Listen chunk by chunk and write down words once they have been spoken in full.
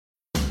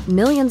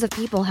Millions of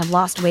people have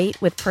lost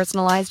weight with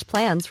personalized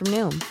plans from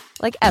Noom.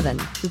 Like Evan,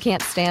 who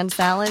can't stand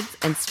salads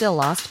and still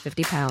lost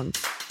 50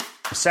 pounds.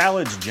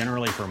 Salads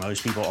generally for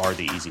most people are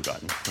the easy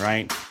button,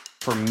 right?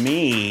 For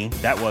me,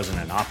 that wasn't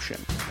an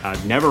option. I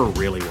never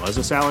really was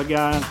a salad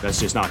guy. That's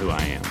just not who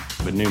I am.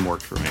 But Noom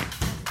worked for me.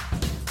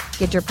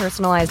 Get your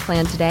personalized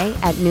plan today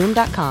at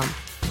Noom.com.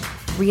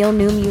 Real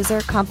Noom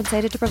user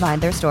compensated to provide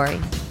their story.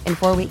 In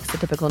 4 weeks, the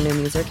typical Noom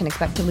user can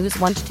expect to lose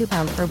 1 to 2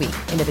 pounds per week.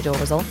 Individual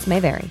results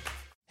may vary.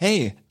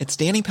 Hey, it's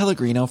Danny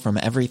Pellegrino from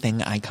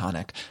Everything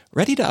Iconic.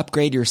 Ready to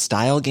upgrade your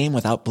style game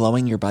without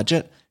blowing your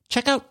budget?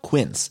 Check out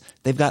Quince.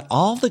 They've got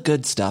all the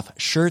good stuff,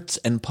 shirts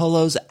and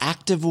polos,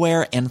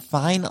 activewear, and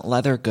fine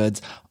leather goods,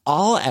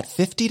 all at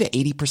 50 to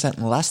 80%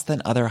 less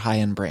than other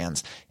high-end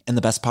brands. And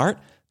the best part?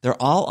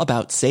 They're all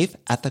about safe,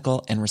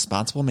 ethical, and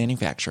responsible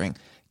manufacturing.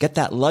 Get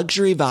that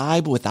luxury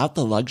vibe without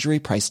the luxury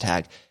price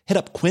tag. Hit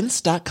up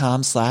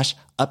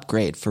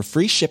quince.com/upgrade for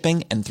free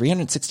shipping and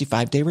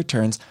 365-day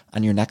returns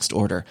on your next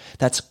order.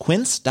 That's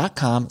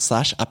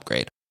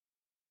quince.com/upgrade.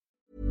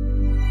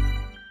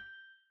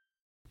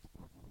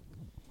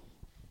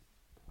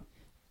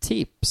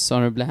 Tips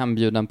om du blir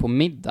hembjuden på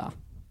middag.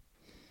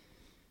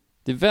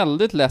 Det är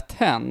väldigt lätt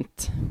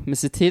hänt, men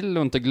se till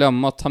att inte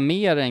glömma att ta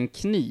med dig en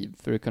kniv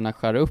för att kunna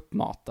skära upp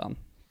maten.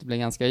 Det blir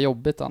ganska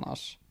jobbigt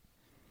annars.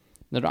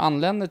 När du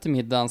anländer till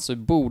middagen så är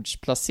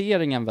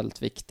bordsplaceringen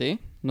väldigt viktig.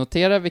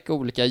 Notera vilka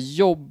olika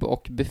jobb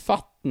och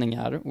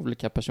befattningar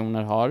olika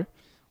personer har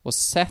och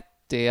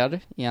sätt er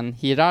i en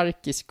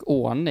hierarkisk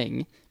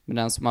ordning med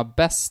den som har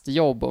bäst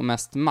jobb och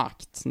mest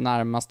makt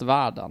närmast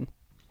världen.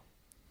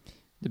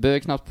 Det behöver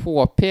knappt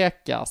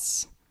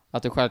påpekas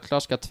att du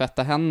självklart ska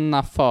tvätta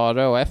händerna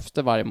före och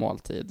efter varje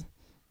måltid,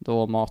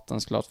 då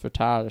maten såklart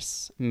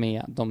förtärs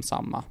med de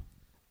samma.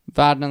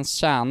 Världens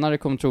tjänare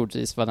kommer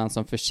troligtvis vara den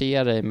som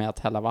förser dig med att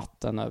hälla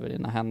vatten över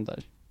dina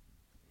händer.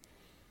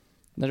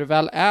 När du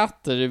väl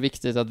äter är det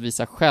viktigt att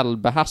visa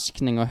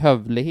självbehärskning och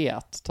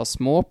hövlighet. Ta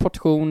små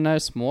portioner,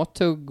 små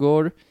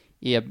tuggor,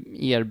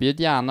 erbjud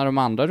gärna de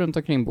andra runt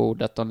omkring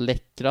bordet de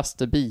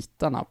läckraste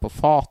bitarna på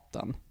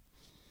faten.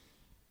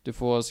 Du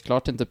får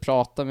såklart inte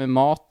prata med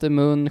mat i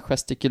mun,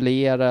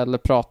 gestikulera eller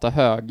prata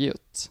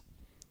högljutt.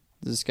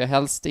 Du ska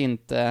helst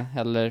inte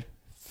heller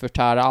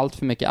förtära allt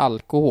för mycket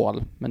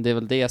alkohol, men det är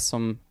väl det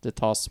som det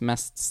tas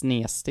mest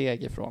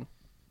snedsteg ifrån.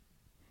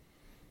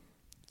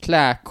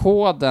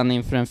 Klädkoden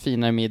inför en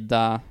finare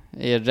middag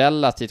är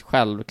relativt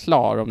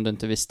självklar om du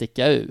inte vill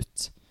sticka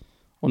ut.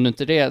 Om du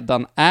inte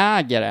redan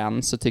äger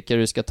en så tycker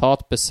jag du ska ta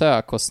ett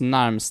besök hos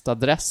närmsta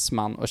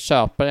dressman och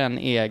köpa en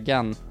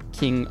egen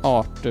King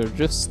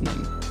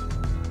Arthur-rustning.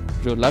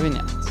 Rulla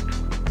vignett.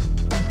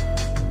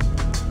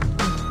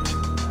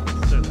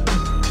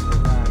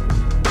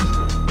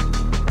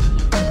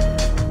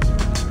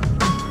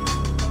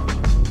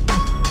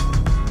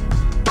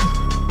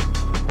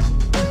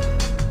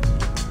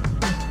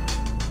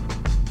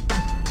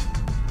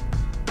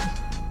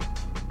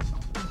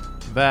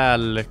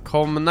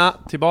 Välkomna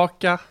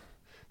tillbaka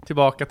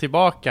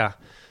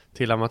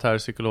till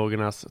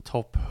Amatörpsykologernas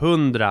topp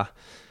 100.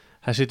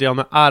 Här sitter jag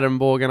med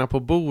armbågarna på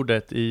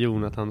bordet i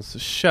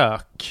Jonathans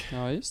kök.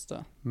 Ja, just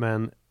det.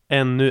 Men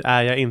ännu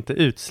är jag inte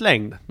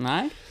utslängd.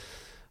 Nej.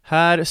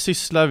 Här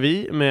sysslar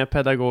vi med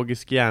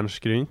pedagogisk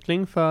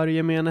hjärnskrynkling för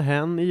gemene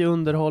hen i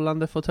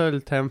underhållande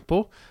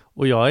fåtöljtempo.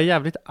 Och jag är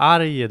jävligt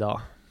arg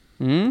idag.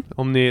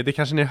 Det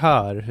kanske ni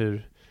hör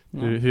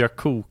hur jag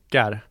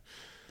kokar.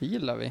 Det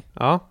gillar vi.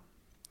 Ja.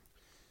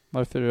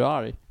 Varför är du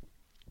arg?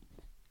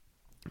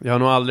 Jag har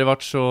nog aldrig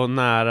varit så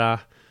nära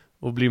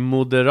att bli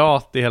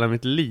moderat i hela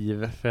mitt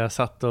liv. För jag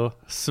satt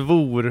och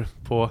svor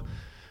på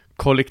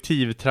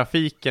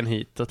kollektivtrafiken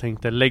hit och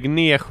tänkte lägg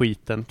ner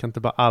skiten. Kan inte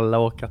bara alla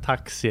åka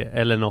taxi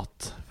eller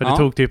något? För det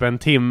tog typ en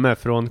timme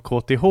från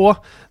KTH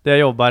där jag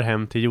jobbar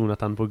hem till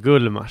Jonathan på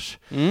Gullmars.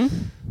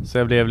 Så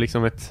jag blev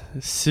liksom ett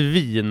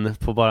svin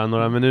på bara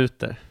några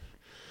minuter.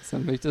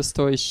 Sen fick du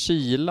stå i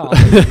kylan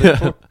vid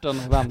porten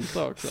och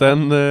vänta också.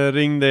 Sen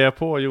ringde jag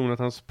på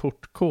Jonathans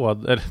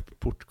portkod. Eller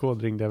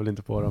portkod ringde jag väl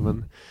inte på då,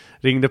 men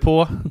ringde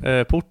på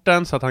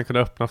porten så att han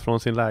kunde öppna från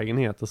sin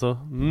lägenhet. Och så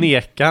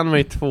nekade han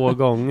mig 2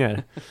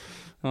 gånger.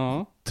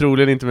 Ja.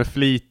 Troligen inte med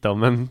flit då,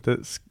 men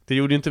det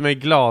gjorde inte mig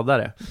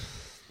gladare.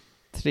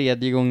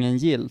 3:e gången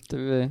gilt.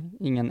 Det är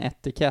ingen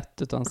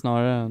etikett utan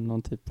snarare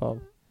någon typ av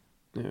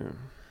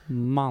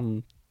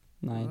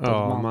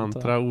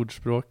mantra,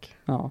 ordspråk.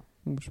 Ja,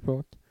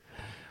 ordspråk.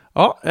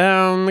 Ja,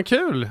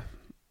 kul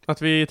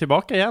att vi är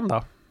tillbaka igen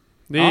då.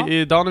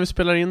 Idag när vi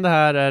spelar in det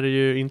här är det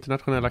ju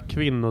internationella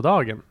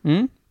kvinnodagen.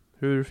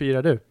 Hur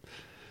firar du?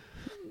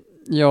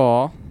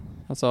 Ja,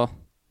 alltså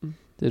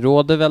det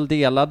råder väl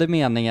delade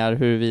meningar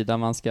huruvida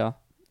man ska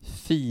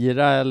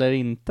fira eller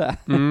inte.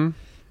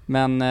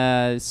 Men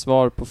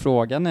svar på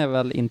frågan är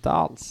väl inte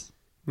alls.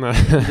 Nej.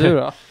 Du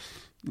då?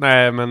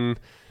 Nej, men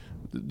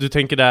du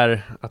tänker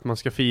där att man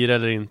ska fira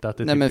eller inte? Att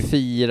det Nej, men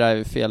fira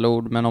är fel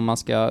ord, men om man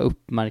ska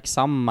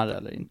uppmärksamma det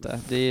eller inte.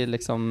 Det är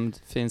liksom,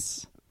 det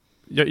finns...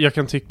 Jag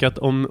kan tycka att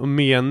om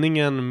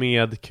meningen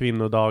med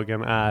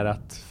kvinnodagen är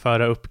att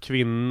föra upp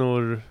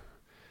kvinnor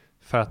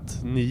för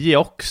att ni är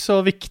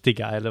också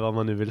viktiga, eller vad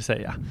man nu vill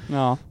säga.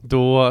 Ja.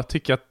 Då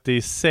tycker jag att det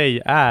i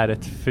sig är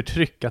ett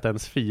förtryck att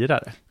ens fira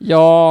det.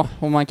 Ja,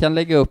 och man kan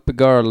lägga upp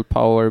girl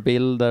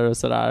power-bilder och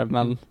sådär,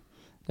 men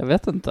jag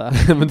vet inte.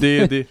 Men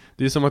det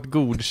är som att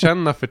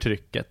godkänna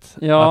förtrycket.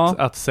 Ja.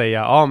 Att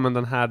säga, men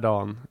den här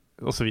dagen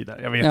och så vidare.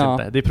 Jag vet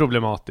inte, det är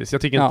problematiskt.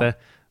 Jag tycker inte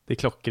det är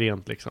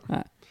klockrent liksom.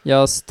 Nej.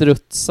 Jag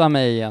strutsar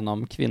mig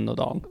igenom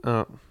kvinnodagen.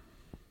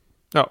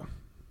 Ja.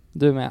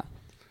 Du med?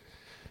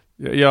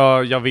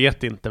 Jag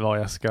vet inte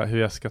hur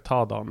jag ska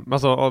ta dagen.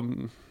 Alltså,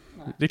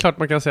 det är klart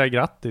man kan säga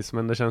grattis,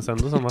 men det känns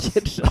ändå som att...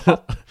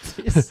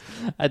 Grattis?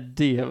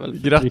 Det är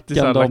väl grattis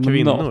alla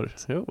kvinnor.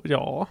 Jo,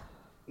 ja.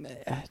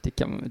 Nej, det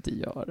kan man inte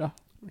göra.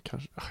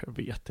 Kanske, jag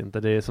vet inte.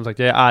 Det är som sagt,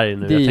 jag är arg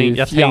nu.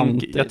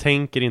 Jag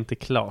tänker inte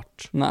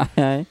klart.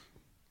 Nej,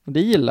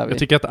 det gillar vi. Jag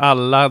tycker att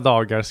alla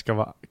dagar ska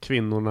vara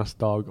kvinnornas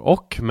dag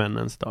och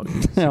männens dag.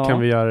 Så kan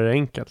vi göra det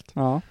enkelt.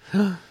 Ja.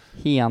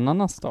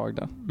 Henarnas dag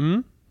då?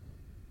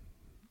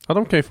 Ja,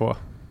 de kan ju få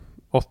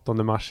 8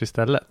 mars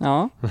istället.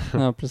 Ja,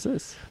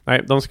 precis.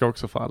 Nej, de ska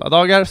också få alla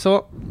dagar,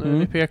 så nu är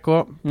vi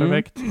PK.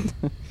 Perfekt.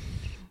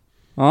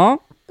 Ja,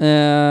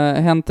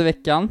 hänt i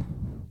veckan.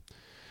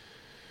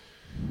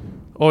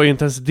 Oj,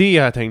 inte ens det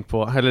har jag tänkt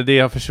på. Eller det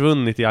har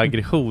försvunnit i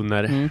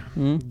aggressioner.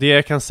 Det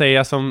jag kan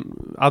säga som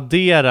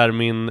adderar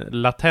min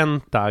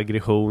latenta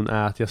aggression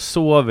är att jag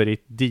sover i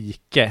ett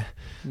dike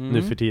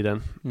nu för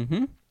tiden.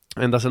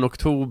 Ända sedan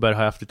oktober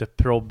har jag haft lite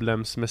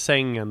problems med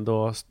sängen,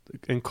 då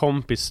en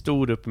kompis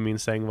stod upp i min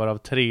säng, varav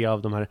 3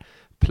 av de här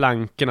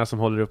plankorna som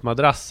håller upp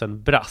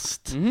madrassen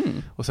brast.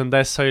 Och sen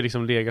dess har jag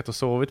liksom legat och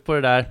sovit på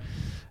det där.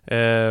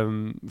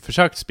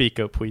 Försökt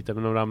spika upp skiten,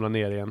 men de ramlar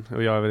ner igen.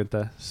 Och jag är väl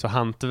inte så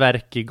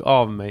hantverkig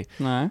av mig.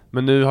 Nej.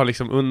 Men nu har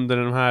liksom under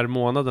de här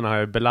månaderna har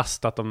jag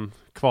belastat de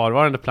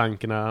kvarvarande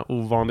plankorna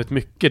ovanligt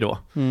mycket då.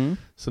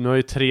 Så nu har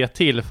ju 3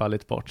 till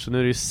fallit bort. Så nu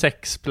är det ju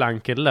 6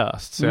 plankor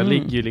löst. Så jag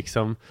ligger ju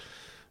liksom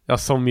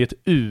som i ett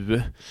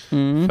U.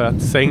 För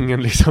att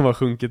sängen liksom har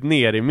sjunkit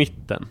ner i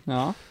mitten.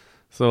 Ja.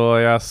 Så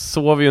jag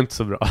sover ju inte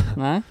så bra.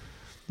 Nej,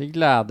 det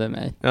gläder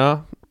mig.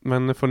 Ja,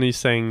 men får ny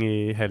säng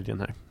i helgen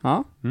här.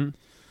 Ja.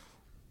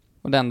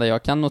 Och det enda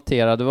jag kan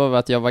notera, det var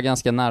att jag var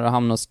ganska nära att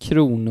hamna hos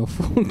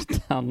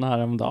kronofogden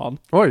häromdagen.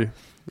 Oj,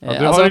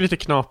 du har ju lite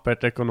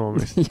knapert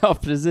ekonomiskt. Ja,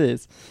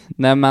 precis.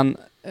 Nej, men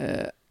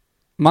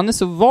man är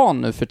så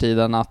van nu för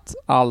tiden att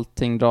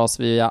allting dras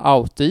via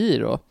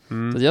autogiro.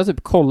 Så jag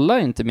typ kollar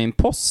inte min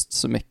post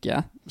så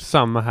mycket.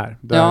 Samma här,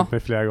 det har jag gjort mig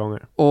flera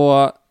gånger.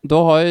 Och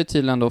då har jag ju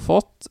tydligen då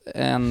fått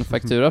en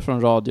faktura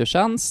från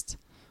Radiotjänst.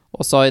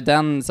 Och så har ju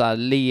den så här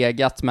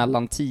legat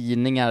mellan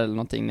tidningar eller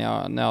någonting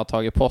när jag har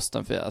tagit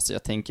posten. För alltså,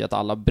 jag tänker att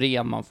alla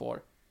brev man får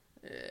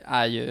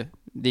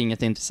det är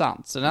inget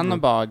intressant. Så den har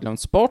bara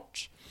glömts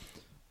bort.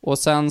 Och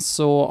sen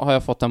så har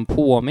jag fått en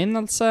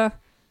påminnelse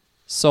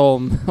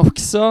som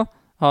också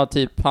har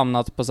typ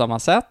hamnat på samma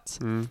sätt.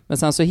 Men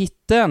sen så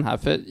hittade jag den här,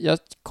 för jag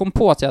kom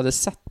på att jag hade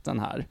sett den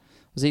här.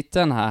 Och så hittade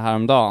jag den här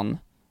häromdagen.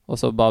 Och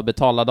så bara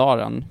betalade jag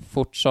den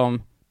fort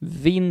som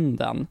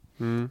vinden.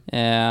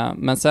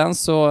 Men sen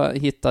så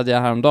hittade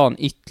jag häromdagen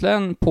ytterligare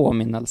en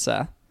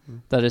påminnelse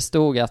där det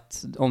stod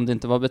att om det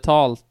inte var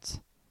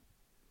betalt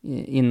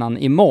innan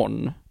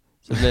imorgon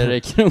så blir det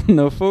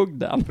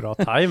kronofogden. Bra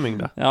timing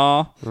då.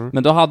 Ja,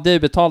 men då hade jag ju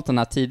betalt den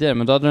här tidigare,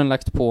 men då hade den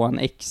lagt på en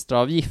extra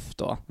avgift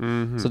då.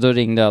 Så då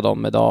ringde jag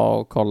dem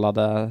idag och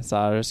kollade så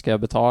här, ska jag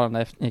betala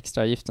den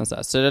extra avgiften så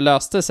här. Så det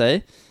löste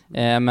sig,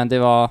 men det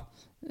var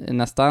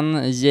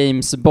nästan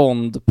James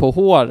Bond på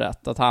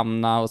håret att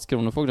hamna hos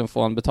kronofogden och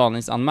få en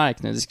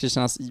betalningsanmärkning. Det skulle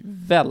kännas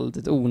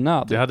väldigt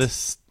onödigt.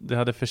 Det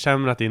hade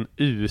försämrat din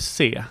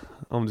UC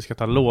om du ska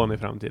ta lån i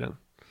framtiden.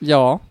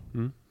 Ja,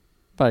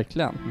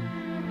 verkligen.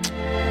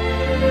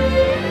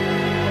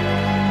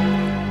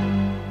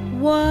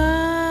 Why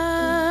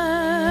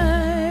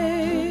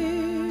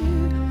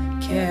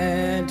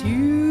can't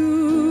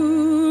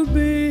you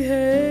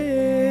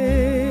behave?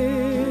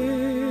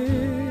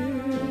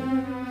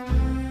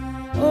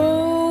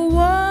 Oh,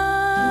 why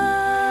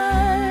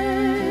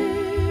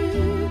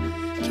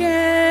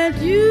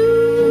can't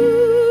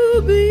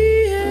you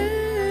behave?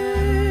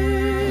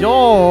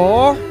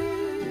 Ja,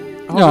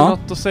 har du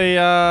något att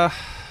säga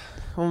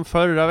om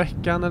förra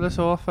veckan eller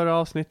så, förra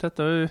avsnittet?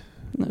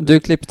 Du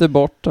klippte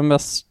bort den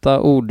bästa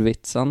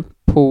ordvitsen,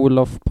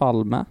 Olof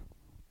Palme.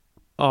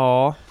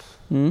 Ja.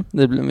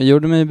 Det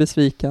gjorde mig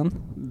besviken.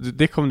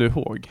 Det kom du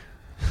ihåg?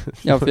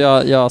 Ja, för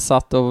jag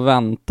satt och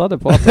väntade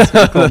på att det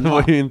skulle komma. Det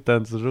var ju inte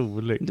ens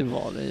roligt. Det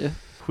var det ju.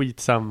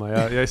 Skitsamma,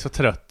 jag är så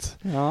trött.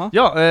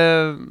 Ja,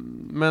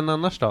 men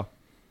annars då?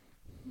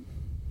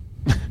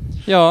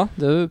 Ja,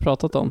 det har vi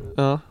pratat om.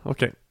 Ja,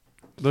 okej.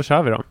 Då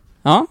kör vi då.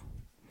 Ja.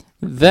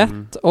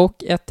 Vett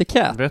och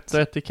etikett. Vett och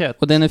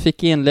etikett. Och det ni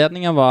fick i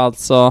inledningen var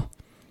alltså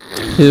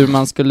hur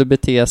man skulle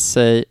bete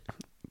sig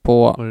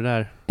på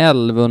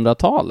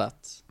 1100-talet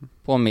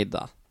på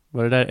middag.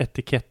 Var det där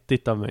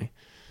etikettigt av mig?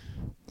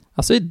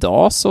 Alltså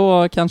idag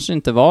så kanske det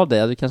inte var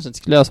det. Du kanske inte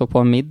skulle göra så på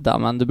en middag,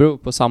 men det beror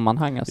på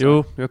sammanhang. Alltså.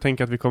 Jo, jag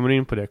tänker att vi kommer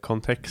in på det.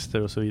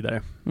 Kontexter och så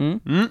vidare.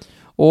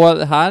 Och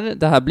det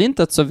här blir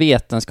inte ett så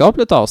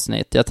vetenskapligt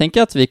avsnitt. Jag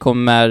tänker att vi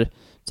kommer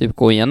typ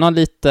gå igenom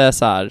lite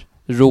så här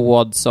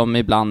råd som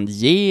ibland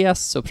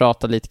ges och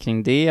prata lite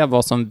kring det,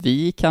 vad som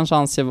vi kanske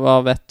anser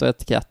vara vett och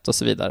etikett och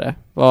så vidare.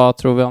 Vad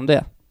tror vi om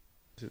det?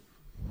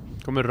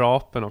 Kommer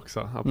rapen också,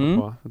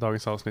 apropå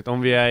dagens avsnitt.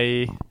 Om vi är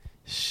i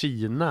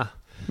Kina,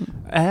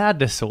 är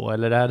det så?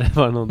 Eller är det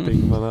bara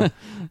någonting man har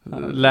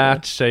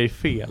lärt sig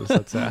fel, så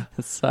att säga?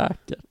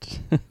 Säkert.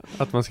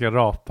 Att man ska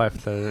rapa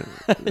efter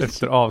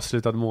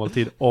avslutad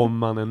måltid om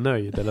man är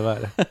nöjd, eller vad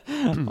är det?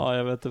 Ja,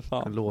 jag vet inte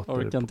fan.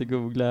 Orkar inte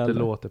googla eller. Det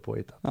låter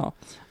påhittat. Ja,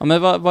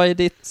 men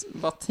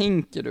vad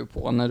tänker du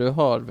på när du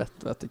hör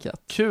vett och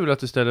etikett? Kul att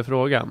du ställer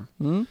frågan.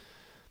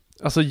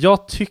 Alltså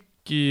jag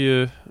tycker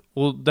ju,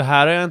 och det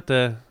här har jag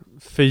inte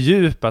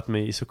fördjupat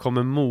mig i, så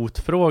kommer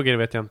motfrågor,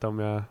 vet jag inte om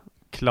jag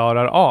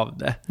klarar av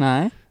det.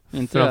 Nej,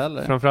 inte jag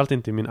heller. Framförallt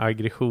inte i min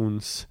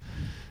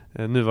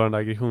nuvarande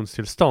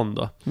aggressionstillstånd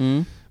då.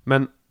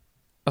 Men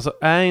alltså,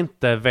 är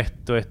inte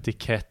vett och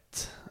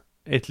etikett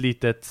ett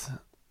litet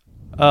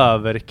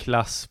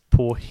överklass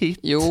på hit?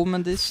 Jo,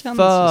 men det känns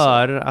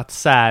för att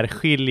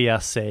särskilja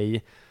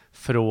sig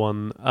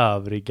från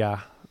övriga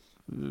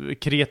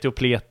kreti och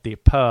pleti,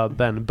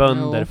 pöben,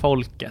 bönder,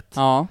 folket.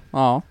 Ja,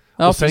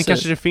 och sen precis.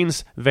 kanske det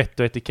finns vett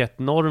och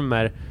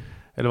etikettnormer,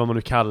 eller vad man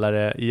nu kallar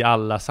det, i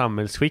alla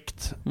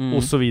samhällsskikt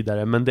och så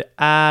vidare. Men det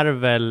är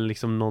väl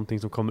liksom någonting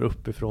som kommer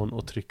uppifrån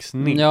och trycks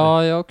ner.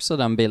 Ja, jag har också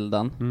den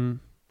bilden.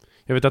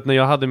 Jag vet att när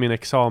jag hade min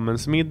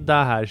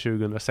examensmiddag här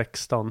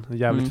 2016,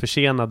 jävligt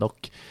försenad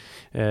dock,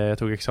 jag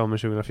tog examen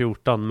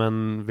 2014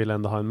 men ville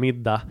ändå ha en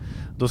middag,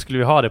 då skulle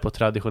vi ha det på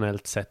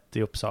traditionellt sätt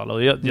i Uppsala.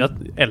 Och jag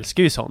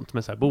älskar ju sånt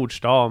med så här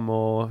bordsdam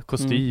och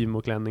kostym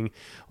och klänning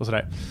och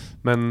sådär.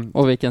 Men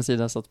och vilken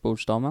sida satt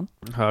bordsdamen?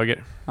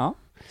 Höger. Ja,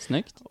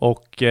 snyggt.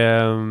 Och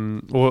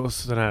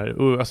så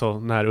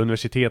den här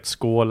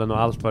universitetsskålen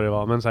och allt vad det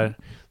var. Men så här,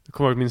 jag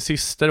kommer ihåg min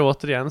syster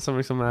återigen, som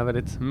liksom är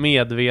väldigt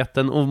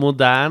medveten och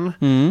modern.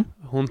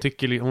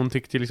 Hon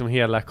tyckte liksom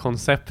hela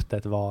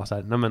konceptet var så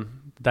här, nej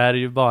men där är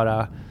ju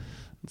bara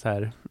så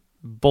här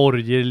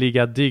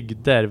borgerliga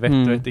dygder,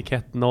 vett och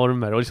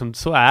etikettnormer, och liksom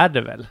så är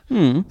det väl.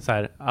 Så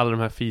här, alla de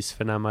här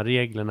fisförnäma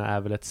reglerna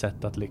är väl ett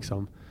sätt att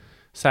liksom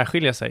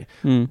särskilja sig.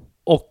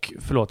 Och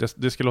förlåt,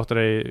 du ska låta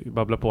dig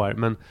babbla på här,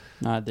 men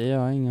nej, det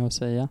har jag inget att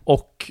säga.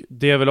 Och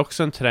det är väl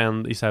också en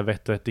trend i så här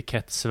vett och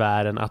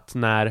etikettsfären att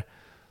när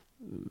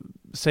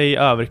säg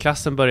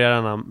överklassen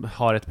börjar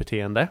ha ett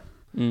beteende,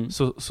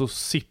 så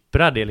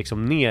sipprar det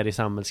liksom ner i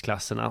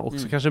samhällsklasserna, och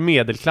så kanske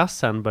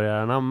medelklassen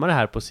börjar anamma det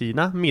här på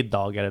sina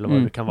middagar eller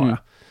vad det kan vara.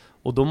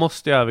 Och då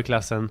måste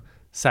överklassen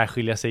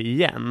särskilja sig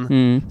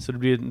igen. Så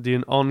det är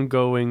en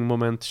ongoing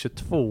moment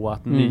 22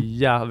 att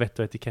nya vett-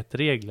 och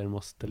etikettregler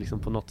måste liksom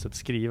på något sätt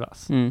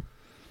skrivas.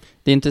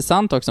 Det är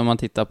intressant också om man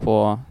tittar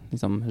på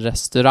liksom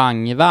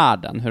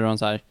restaurangvärlden, hur de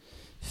så här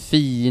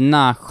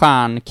fina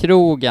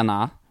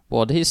stjärnkrogarna,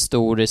 både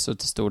historiskt och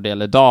till stor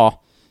del idag,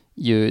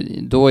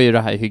 då är ju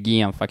det här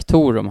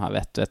hygienfaktorer, de här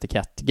vett- och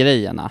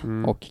etikettgrejerna,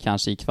 och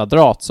kanske i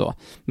kvadrat så.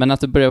 Men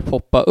att det börjar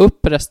poppa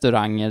upp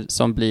restauranger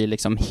som blir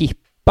liksom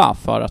hippa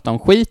för att de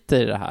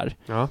skiter i det här.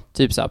 Ja.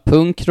 Typ så här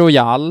Punk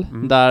Royal,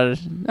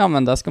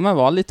 där ska man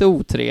vara lite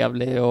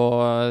otrevlig,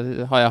 och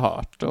har jag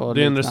hört. Och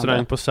det är en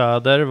restaurang på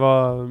Söder.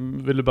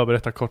 Vill du bara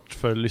berätta kort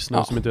för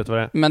lyssnare som inte vet vad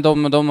det är? Men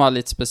de har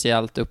lite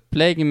speciellt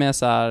upplägg med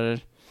så här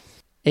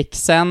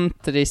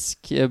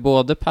excentrisk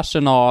både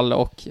personal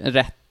och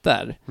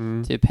rätter.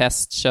 Typ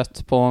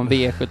hästkött på en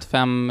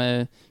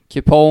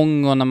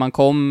V75-kupong, och när man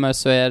kommer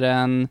så är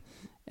det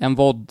en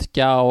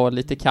vodka och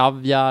lite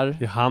kaviar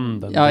i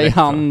handen. Ja, direkt, i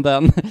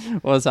handen.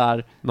 Och så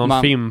här,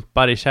 någon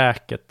fimpar i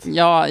käket.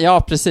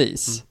 Ja,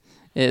 precis.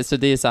 Så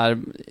det är så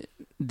här,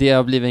 det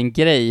har blivit en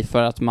grej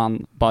för att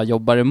man bara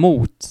jobbar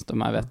emot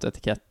de här vett- och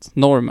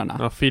etikettnormerna.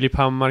 Ja, Filip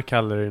Hammar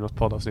kallar det i något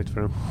poddavsnitt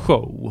för en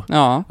show.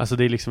 Ja. Alltså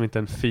det är liksom inte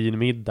en fin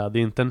middag. Det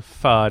är inte en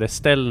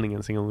föreställning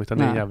ens en gång, utan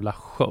det är en jävla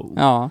show.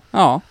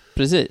 Ja,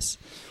 precis.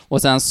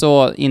 Och sen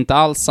så, inte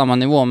alls samma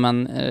nivå,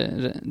 men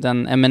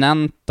den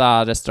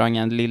eminenta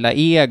restaurangen Lilla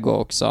Ego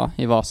också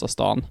i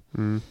Vasastan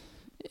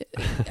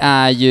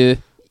är ju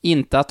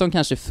inte att de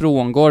kanske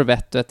frångår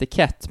vett och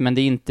etikett, men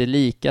det är inte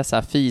lika så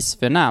här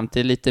fisförnämt. Det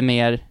är lite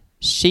mer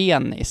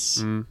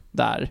tjenis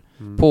där,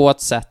 på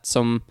ett sätt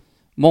som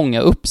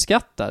många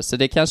uppskattar. Så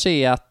det kanske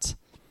är att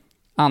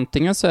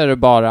antingen så är det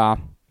bara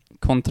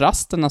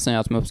kontrasterna som gör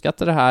att man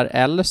uppskattar det här,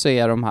 eller så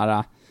är de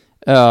här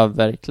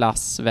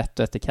överklass vett-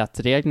 och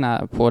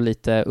etikettreglerna på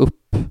lite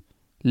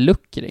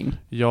uppluckring.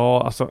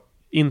 Ja, alltså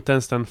inte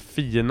ens den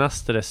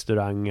finaste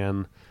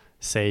restaurangen,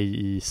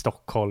 säg i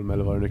Stockholm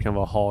eller vad det nu kan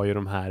vara, har ju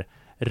de här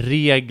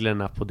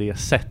reglerna på det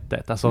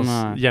sättet. Alltså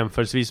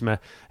jämförelsevis med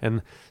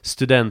en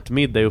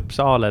studentmiddag i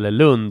Uppsala eller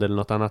Lund eller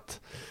något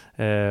annat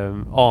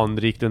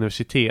anrikt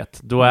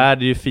universitet, då är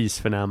det ju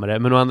fisförnämare.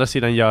 Men å andra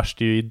sidan görs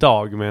det ju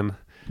idag med en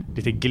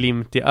lite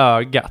glimt i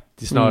ögat.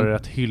 Det är snarare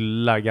att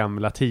hylla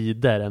gamla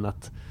tider än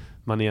att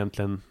man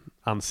egentligen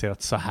anser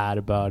att så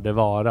här bör det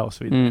vara och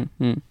så vidare.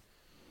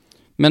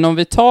 Men om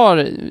vi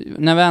tar,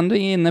 när vi ändå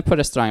är inne på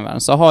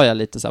restaurangvärlden, så har jag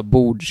lite så här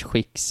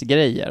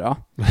bordsskicksgrejer då.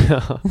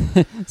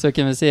 Så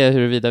kan vi se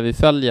huruvida vi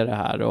följer det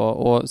här,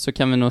 och så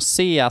kan vi nog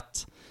se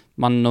att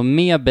man är nog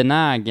mer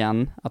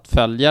benägen att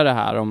följa det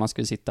här om man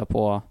skulle sitta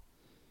på,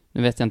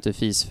 nu vet jag inte hur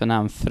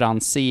fisförnäm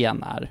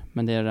Franzén är,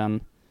 men det är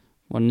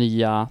vår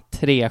nya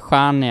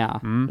 3-stjärniga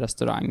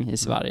restaurang i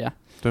Sverige.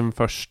 Den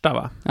första,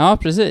 va? Ja,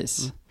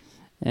 precis.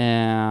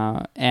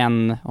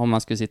 Än om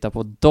man skulle sitta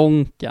på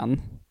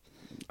Donken.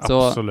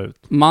 Så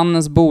absolut.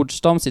 Mannens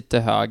bordsdam sitter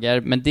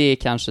höger, men det är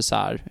kanske så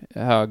här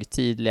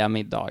högtidliga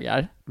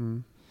middagar.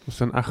 Och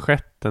sen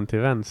aschetten till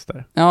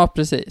vänster. Ja,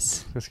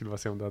 precis. Jag skulle bara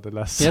se om du hade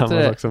läst samma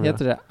sak som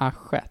heter det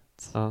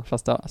aschett? Ja.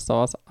 Fast det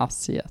stavas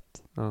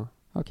asiet. Ja,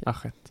 okay.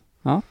 Aschett.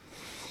 Ja.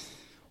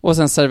 Och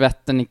sen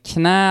servetten i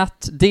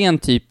knät. Det är en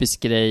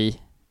typisk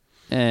grej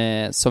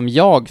som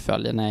jag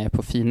följer när jag är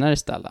på finare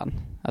ställen.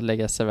 Att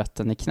lägga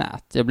servetten i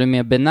knät. Jag blir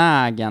mer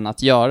benägen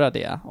att göra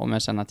det om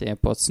jag känner att jag är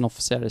på ett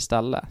snofsigare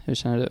ställe. Hur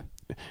känner du?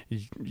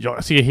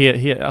 Jag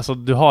ser alltså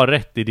du har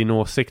rätt i din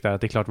åsikt där,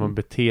 att det är klart man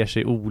beter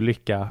sig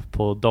olika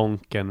på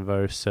Donken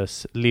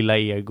versus Lilla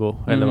Ego,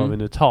 eller vad vi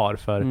nu tar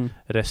för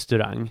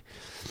restaurang.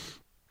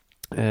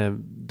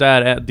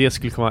 Det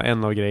skulle komma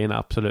en av grejerna,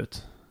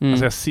 absolut.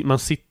 Alltså man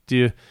sitter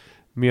ju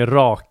mer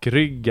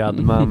rakryggad,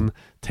 man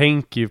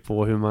tänker ju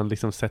på hur man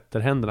liksom sätter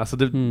händerna. Alltså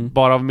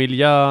bara av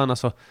miljön,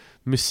 alltså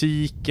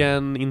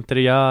musiken,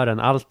 interiören,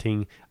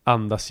 allting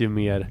andas ju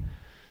mer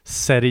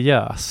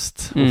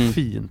seriöst och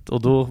fint,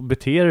 och då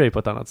beter du dig på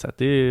ett annat sätt.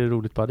 Det är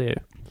roligt bara det ju.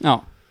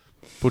 Ja.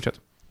 Fortsätt.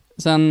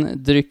 Sen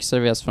dryck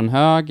serveras från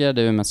höger,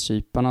 det är ju mest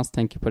kyparna som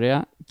tänker på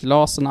det.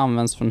 Glasen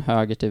används från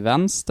höger till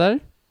vänster.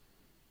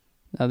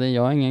 Det hade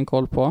jag ingen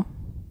koll på.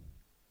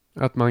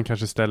 Att man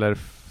kanske ställer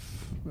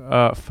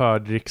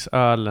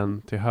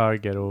fördricksölen till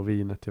höger och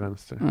vinet till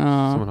vänster,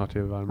 som man har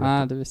till varmrätten.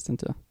 Nej, det visste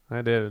inte jag.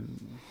 Nej, det är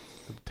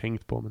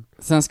tänkt på, men...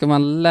 Sen ska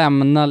man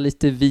lämna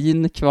lite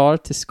vin kvar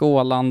till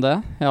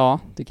skålande. Ja,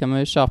 det kan man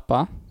ju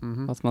köpa.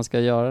 Att man ska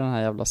göra den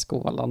här jävla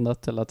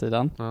skålandet hela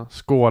tiden. Ja,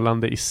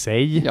 skålande i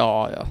sig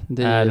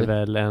det är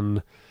väl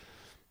en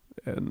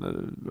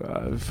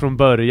från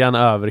början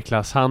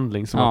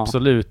överklasshandling som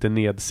absolut är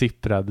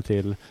nedsipprad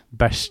till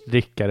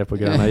bärsdrickare på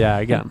Gröna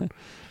jägaren.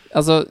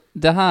 Alltså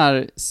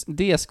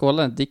det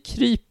skålandet, det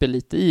kryper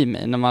lite i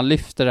mig när man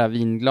lyfter det här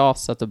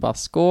vinglaset och bara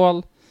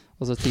skål.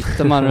 Och så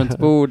tittar man runt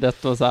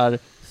bordet och så här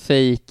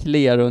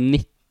fejkler och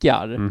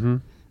nickar.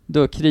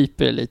 Då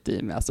kryper det lite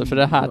i mig. Alltså, för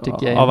det här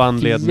tycker jag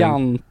är en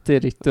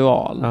fjantig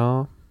ritual.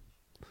 Ja.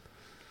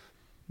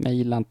 Jag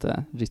gillar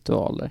inte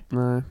ritualer.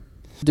 Nej.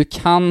 Du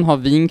kan ha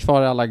vin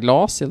kvar i alla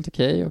glas, helt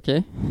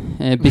okej.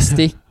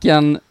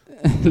 Besticken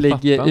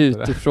ligger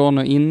utifrån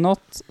och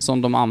inåt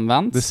som de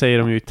används. Det säger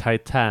de ju i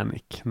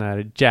Titanic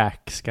när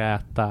Jack ska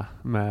äta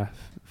med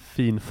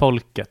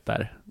finfolket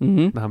där.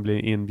 När han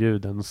blir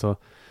inbjuden, så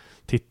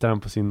tittar han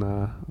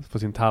på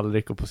sin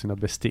tallrik och på sina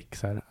bestick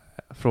så här.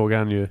 Frågar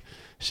han ju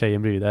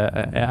tjejen bredvid,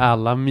 är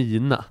alla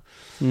mina?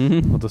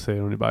 Och då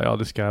säger hon ju bara,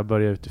 du ska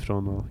börja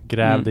utifrån och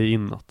gräv dig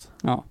inåt.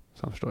 Ja.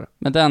 Så han förstår det.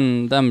 Men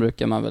den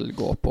brukar man väl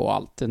gå på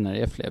alltid när det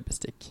är fler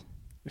bestick.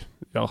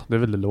 Ja, det är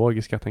väl det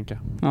logiska, tänker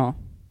jag. Ja.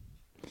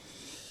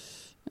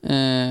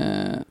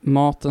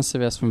 Maten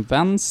serveras från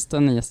vänster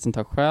när gästen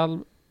tar själv.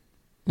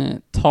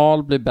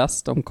 Tal blir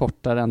bäst om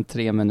kortare än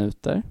 3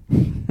 minuter.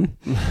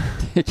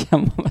 Det kan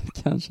man väl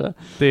kanske.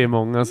 Det är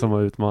många som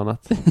har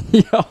utmanat.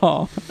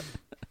 Ja.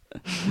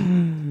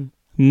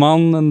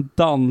 Mannen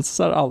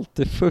dansar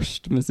alltid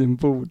först med sin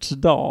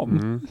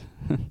bordsdam.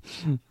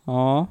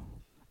 Ja.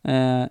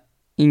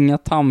 Inga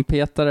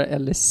tandpetare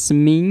eller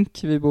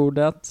smink vid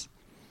bordet.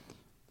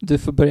 Du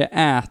får börja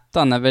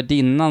äta när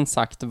värdinnan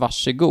sagt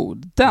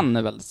varsågod. Den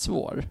är väldigt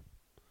svår.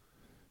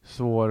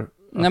 Svår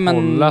att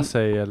hålla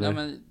sig, eller? Nej,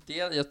 men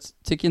jag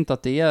tycker inte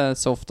att det är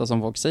så ofta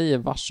som folk säger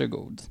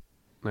varsågod.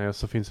 Nej,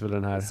 så finns väl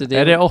den här.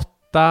 Är det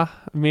 8,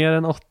 mer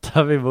än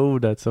 8 vid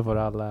bordet, så får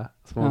alla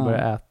små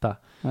börja äta.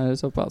 Är det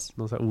så pass?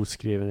 Någon sån här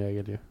oskriven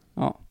regel ju.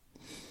 Ja.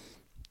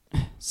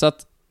 Så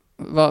att,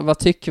 vad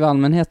tycker vi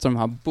allmänhet om de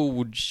här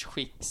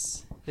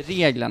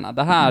bordsskicksreglerna?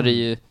 Det här är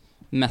ju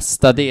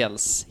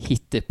mestadels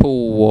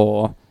hittepå,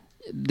 och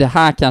det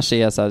här kanske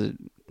är så här,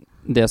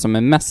 det som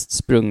är mest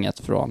sprunget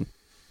från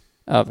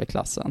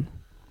överklassen.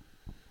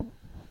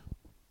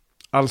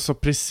 Alltså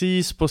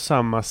precis på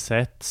samma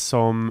sätt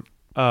som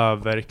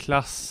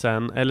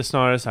överklassen, eller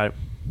snarare så här,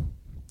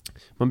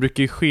 man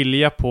brukar ju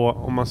skilja på,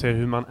 om man ser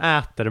hur man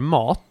äter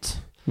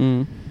mat,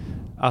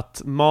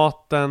 att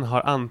maten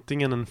har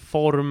antingen en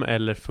form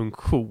eller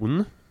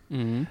funktion.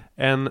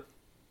 En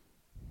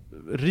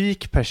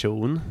rik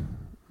person,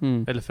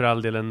 eller för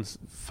all del en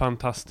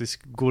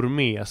fantastisk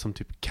gourmet som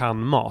typ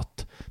kan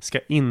mat, ska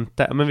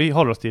inte, men vi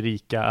håller oss till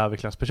rika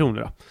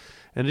överklasspersoner då.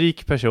 En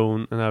rik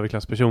person, en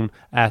överklassperson,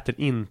 äter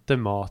inte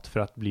mat för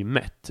att bli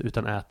mätt,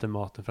 utan äter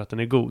maten för att den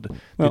är god.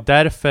 Det är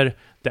därför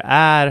det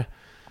är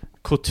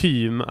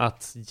kutym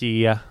att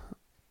ge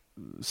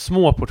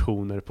små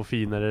portioner på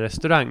finare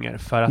restauranger.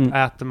 För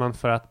att äter man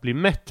för att bli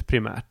mätt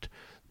primärt,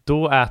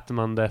 då äter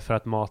man det för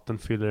att maten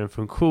fyller en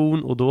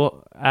funktion, och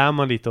då är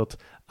man lite åt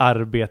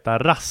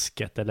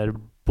arbetarrasket eller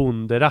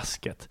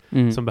bonderasket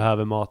som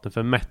behöver maten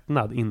för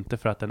mättnad, inte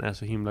för att den är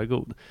så himla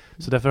god.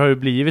 Så därför har det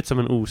blivit som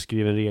en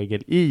oskriven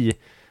regel i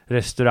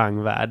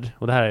restaurangvärld,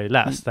 och det här har jag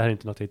läst, det här är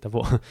inte något att hitta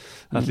på,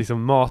 att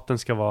liksom maten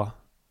ska vara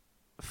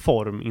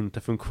form,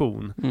 inte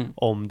funktion,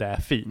 om det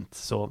är fint.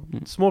 Så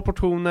små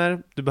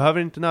portioner, du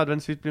behöver inte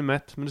nödvändigtvis bli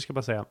mätt, men du ska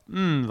bara säga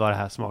vad det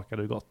här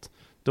smakade gott.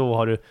 Då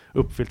har du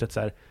uppfyllt ett så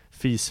här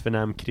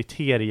fisförnäm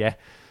kriterie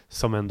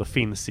som ändå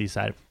finns i så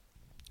här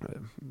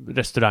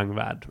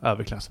restaurangvärld,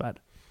 överklassvärld.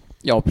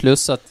 Ja,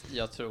 plus att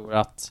jag tror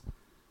att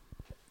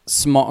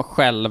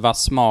själva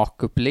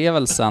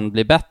smakupplevelsen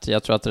blir bättre.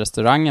 Jag tror att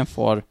restaurangen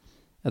får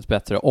ett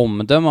bättre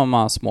omdöme om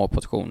man har små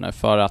portioner,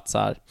 för att så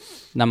här,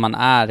 när man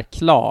är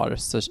klar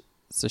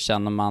så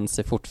känner man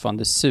sig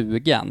fortfarande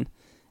sugen,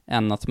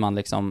 än att man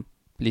liksom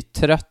blir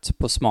trött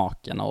på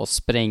smakerna och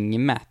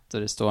sprängmätt och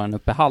det står en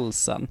uppe i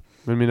halsen.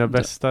 Men mina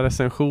bästa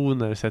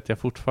recensioner sätter jag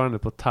fortfarande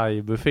på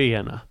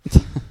thai-bufféerna.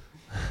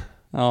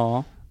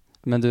 Ja,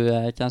 men du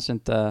är kanske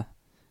inte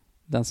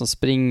den som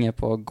springer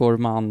på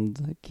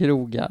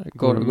gourmandkrogar,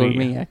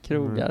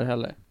 gourmetkrogar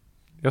heller.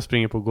 Jag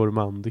springer på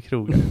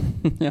gourmandkrogar.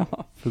 Ja.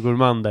 För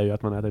gourmand är ju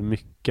att man äter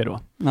mycket då.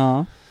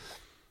 Ja.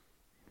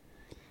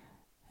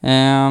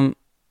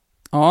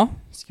 Ja,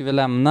 ska vi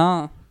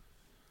lämna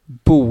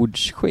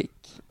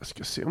bordsskick? Jag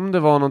ska se om det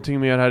var någonting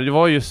mer här. Det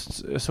var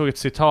just, jag såg ett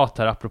citat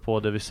här apropå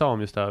det vi sa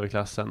om just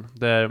överklassen.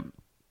 Det är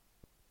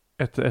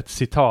ett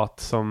citat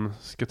som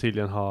ska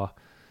tydligen ha,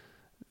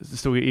 det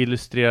stod i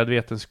Illustrerad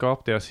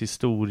vetenskap, deras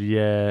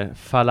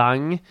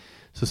historiefalang,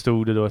 så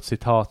stod det då ett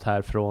citat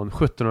här från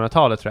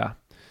 1700-talet tror jag.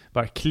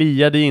 Bara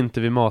klia dig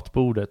inte vid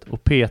matbordet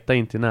och peta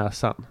inte i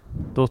näsan.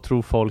 Då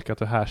tror folk att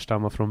det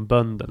härstammar från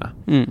bönderna.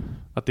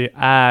 Att det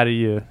är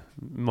ju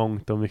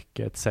mångt och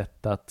mycket ett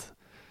sätt att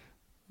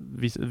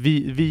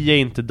vi är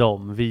inte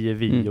dem, vi är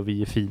vi och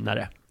vi är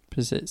finare.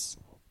 Precis.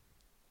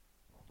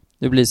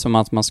 Det blir som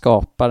att man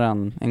skapar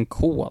en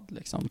kod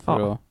liksom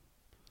för att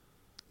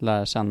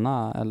lära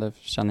känna eller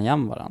känna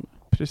igen varandra.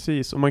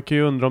 Precis, och man kan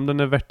ju undra om den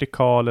är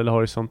vertikal eller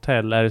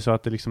horisontell. Är det så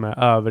att det liksom är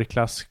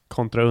överklass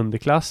kontra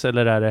underklass,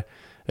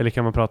 eller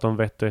kan man prata om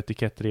vett och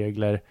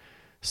etikettregler?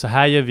 Så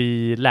här gör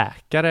vi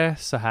läkare,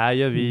 så här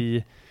gör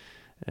vi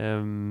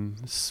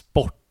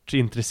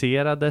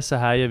sportintresserade, så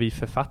här gör vi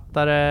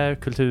författare,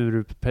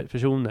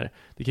 kulturpersoner.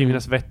 Det kan ju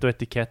finnas vett och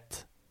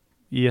etikett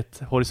i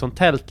ett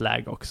horisontellt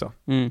läge också.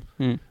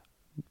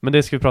 Men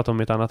det ska vi prata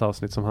om i ett annat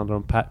avsnitt som handlar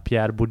om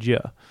Pierre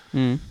Bourdieu.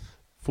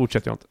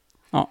 Fortsätter jag inte.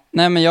 Ja,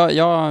 nej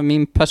men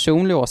min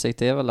personliga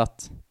åsikt är väl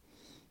att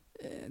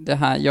det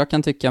här, jag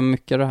kan tycka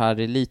mycket av det här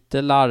är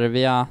lite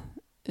larviga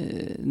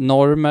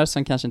normer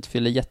som kanske inte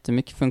fyller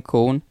jättemycket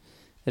funktion.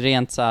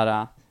 Rent så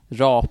här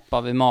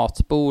rapa vid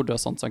matbord och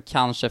sånt som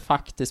kanske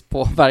faktiskt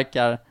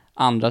påverkar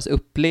andras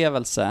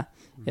upplevelse.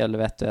 Eller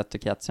vett och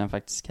etikett som jag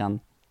faktiskt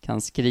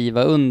kan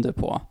skriva under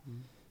på.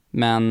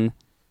 Men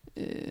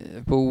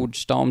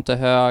bordsdam till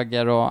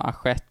höger och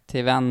assiett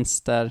till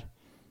vänster,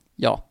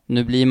 ja,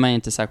 nu blir man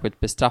inte särskilt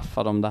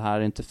bestraffad om det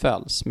här inte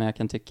följs, men jag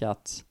kan tycka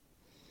att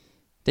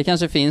det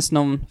kanske finns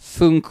någon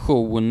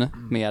funktion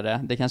med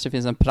det. Det kanske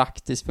finns en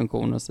praktisk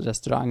funktion hos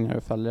restauranger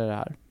att följa det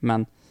här,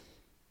 men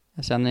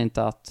jag känner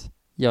inte att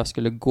jag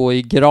skulle gå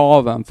i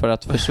graven för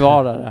att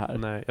försvara det här.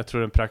 Nej, jag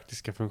tror den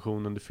praktiska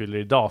funktionen du fyller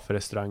idag för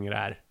restauranger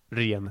är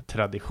ren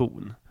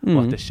tradition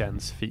och att det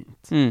känns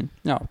fint.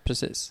 Ja,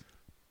 precis.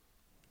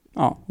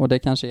 Ja, och det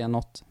kanske är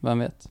något, vem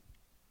vet.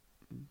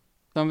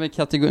 Har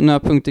vi några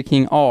punkter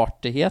kring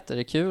artighet? Är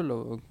det kul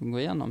att gå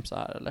igenom så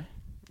här, eller?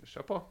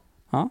 Kör på.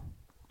 Ja.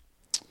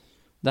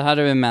 Det här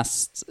är vi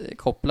mest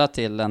kopplat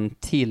till en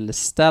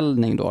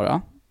tillställning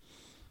då.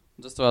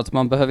 Det står att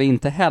man behöver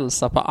inte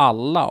hälsa på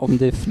alla om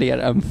det är fler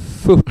än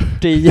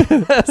 40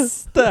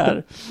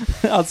 gäster.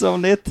 Alltså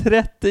om det är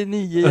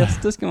 39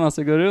 gäster ska man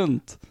alltså gå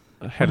runt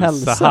och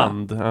hälsa.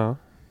 Hand, ja.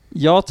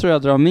 Jag tror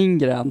jag drar min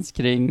gräns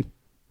kring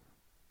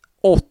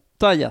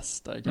 8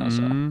 gäster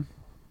kanske.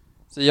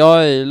 Så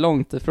jag är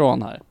långt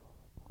ifrån här.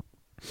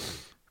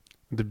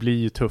 Det blir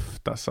ju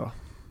tufft alltså.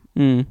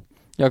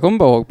 Jag kommer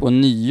bara ihåg på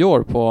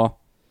nyår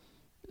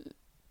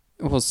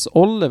hos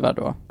Oliver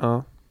då.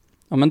 Ja.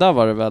 Ja, men där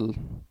var det väl,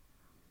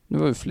 det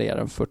var ju fler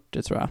än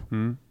 40 tror jag.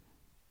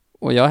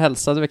 Och jag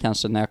hälsade väl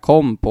kanske när jag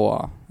kom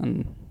på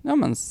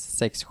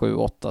 6, 7,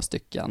 8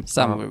 stycken.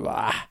 Sen var det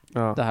bara,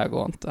 det här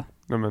går inte.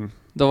 Ja, men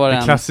då var det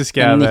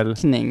en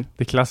nickning.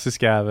 Det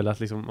klassiska är väl att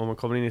liksom, om man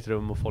kommer in i ett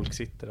rum och folk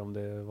sitter, om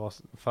det var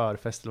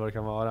förfest eller vad det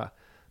kan vara,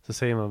 så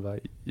säger man bara,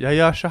 jag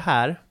gör så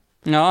här.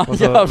 Ja, och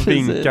så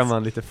vinkar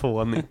man lite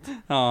fånigt.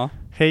 Ja.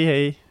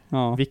 Hej.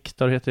 Ja.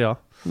 Viktor heter jag.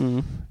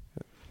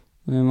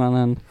 Nu är man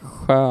en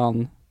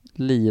skön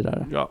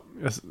lirare. Ja,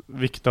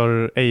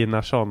 Viktor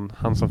Einarsson,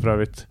 han som för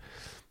övrigt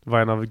var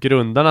en av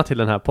grundarna till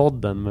den här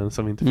podden men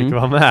som inte fick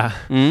vara med.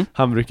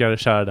 Han brukar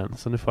köra den,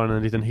 så nu får han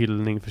en liten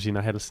hyllning för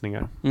sina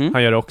hälsningar.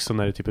 Han gör det också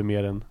när det typ är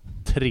mer än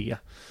 3.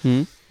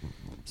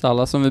 Så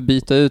alla som vill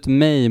byta ut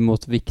mig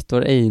mot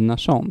Viktor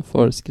Einarsson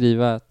får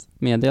skriva ett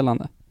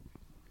meddelande.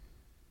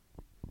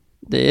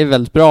 Det är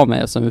väldigt bra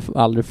med som vi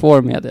aldrig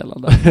får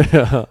meddelande.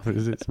 Ja,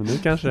 precis. Men nu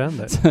kanske det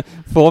händer.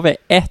 Får vi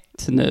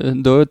 1 nu,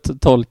 då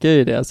tolkar jag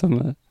ju det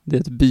som det är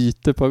ett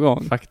byte på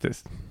gång.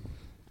 Faktiskt.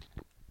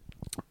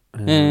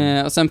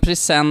 Och sen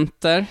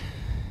presenter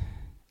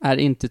är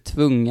inte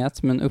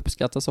tvunget, men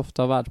uppskattas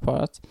ofta av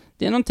värdparet.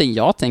 Det är någonting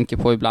jag tänker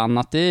på ibland,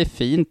 att det är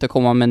fint att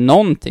komma med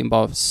någonting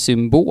bara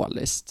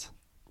symboliskt.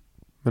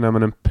 Men är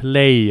man en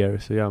player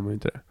så gör man ju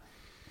inte det.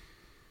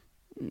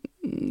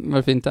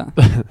 Varför inte?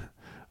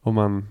 Om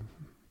man...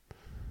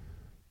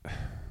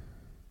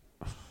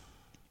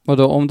 Och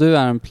då om du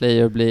är en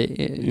player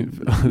blir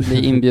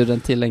inbjuden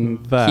till en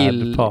kill...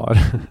 Värdpar.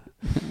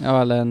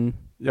 Ja, eller en...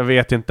 Jag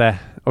vet inte.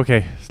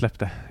 Okej, släpp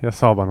det. Jag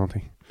sa bara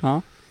någonting.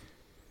 Ja.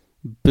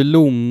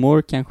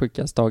 Blommor kan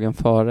skickas dagen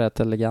före ett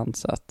elegant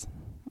sätt.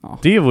 Ja.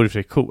 Det vore för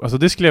sig coolt. Alltså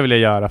det skulle jag vilja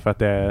göra för att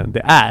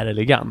det är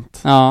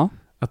elegant. Ja.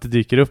 Att det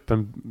dyker upp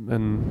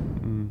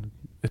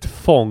ett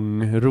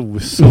fång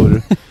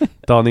rosor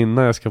dagen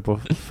innan jag ska på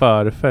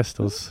förfest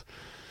hos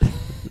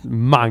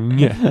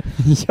Mange.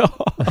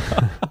 Ja.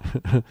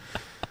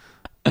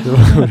 Det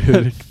var ju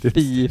riktigt.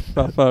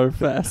 FIFA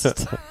förfest.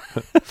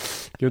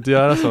 Ska vi inte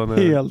göra så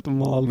nu? Helt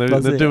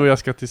malplacerat. När du och jag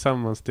ska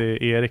tillsammans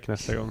till Erik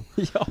nästa gång.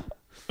 Ja.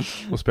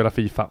 Och spela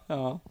FIFA.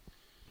 Ja.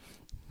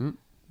 Mm.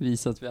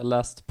 Visa att vi har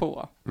läst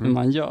på hur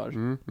man gör.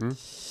 Mm.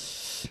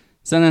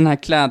 Sen den här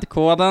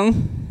klädkoden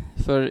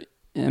för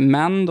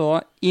män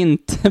då,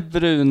 inte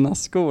bruna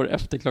skor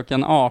efter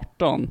klockan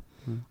 18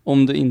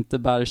 om du inte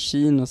bär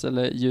chinos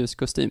eller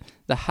ljuskostym.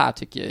 Det här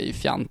tycker jag är ju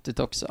fjantigt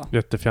också.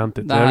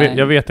 Jättefjantigt. Nej.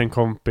 Jag vet en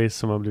kompis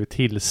som har blivit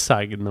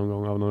tillsagd någon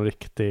gång av någon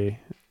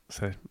riktig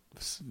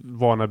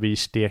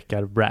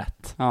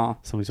wannabe-stekar-brat. Ja.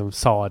 Som liksom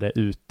sa det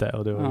ute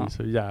och det var Ja. ju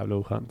så jävla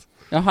oskönt.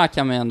 Ja, här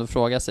kan man ju ändå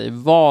fråga sig,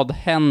 vad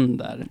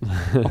händer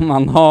om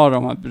man har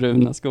de här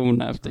bruna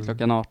skorna efter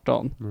klockan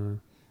 18? Mm.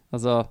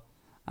 Alltså,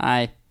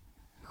 nej.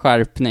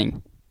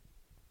 Skärpning.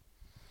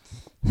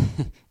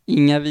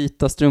 Inga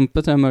vita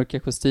strumpor till den mörka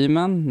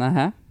kostymen.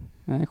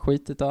 Nej,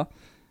 skitigt då.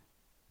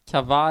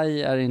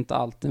 Kavaj är inte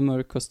alltid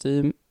mörk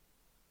kostym.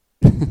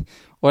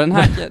 Och den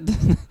här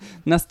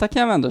nästa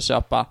kan jag ändå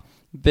köpa.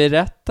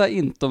 Berätta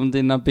inte om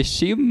dina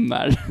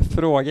bekymmer.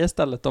 Fråga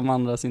istället om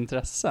andras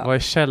intressen. Vad är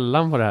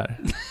källan på det här?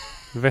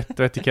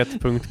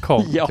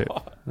 vettoetikett.com Ja, typ.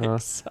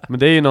 exakt. Men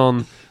det är ju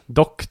någon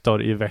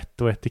doktor i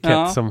vett och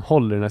etikett som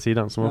håller den här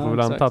sidan. Så man Ja, får väl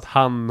anta exakt. att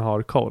han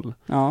har koll.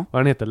 Ja, Och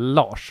han heter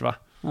Lars, va?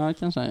 ja,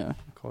 kanske han gör.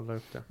 Kolla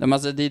upp det. Men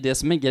alltså, det är det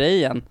som är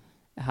grejen.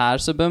 Här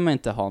så behöver man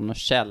inte ha någon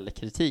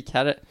källkritik.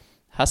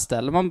 Här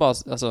ställer man bara...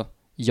 Alltså,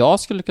 jag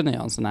skulle kunna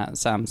göra en sån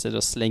här hemsida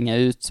och slänga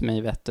ut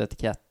mig vett och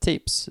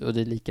etikett-tips. Och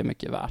det är lika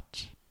mycket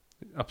värt.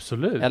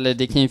 Absolut. Eller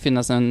det kan ju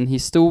finnas en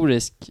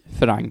historisk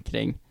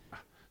förankring.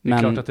 Det är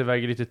klart att det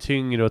väger lite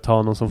tyngre att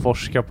ta någon som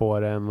forskar på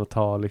det än att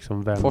ta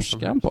liksom vem forskar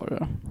som... han på det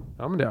då?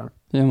 Ja, men det är.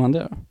 Hur gör man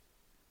det då?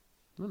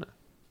 Nej.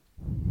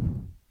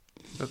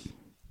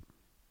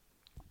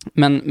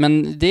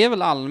 Men det är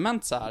väl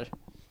allmänt så här.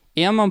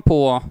 Är man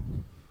på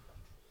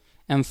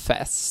en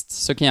fest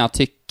så kan jag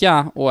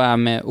tycka, och är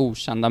med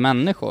okända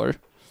människor,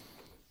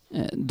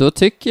 då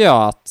tycker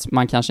jag att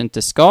man kanske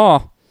inte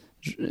ska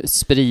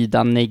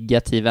sprida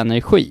negativ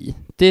energi.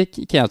 Det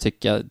kan jag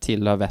tycka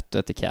tillhör vett och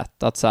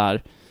etikett. Att så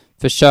här,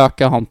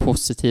 försöka ha en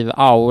positiv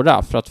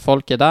aura, för att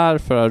folk är där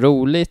för att ha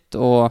roligt,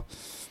 och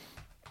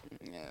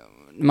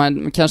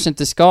man kanske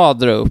inte ska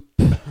dra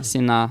upp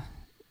sina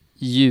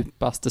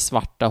djupaste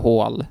svarta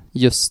hål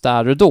just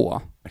där och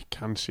då.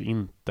 Kanske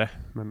inte,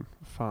 men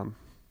fan.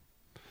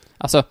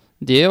 Alltså,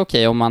 det är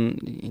okej om man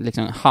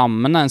liksom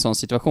hamnar i en sån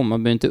situation.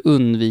 Man behöver inte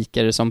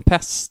undvika det som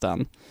pesten.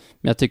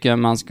 Men jag tycker att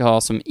man ska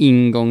ha som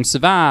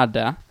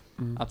ingångsvärde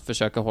att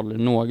försöka hålla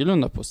det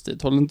någorlunda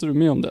positivt. Håller inte du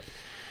med om det?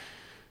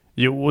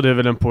 Jo, det är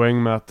väl en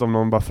poäng med att om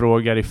någon bara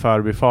frågar i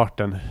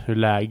förbifarten hur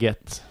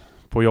läget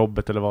på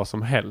jobbet eller vad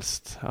som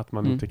helst, att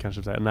man inte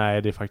kanske säger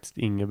nej, det är faktiskt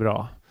inget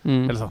bra.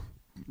 Eller så.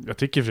 Jag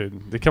tycker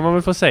det kan man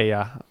väl få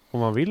säga om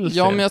man vill.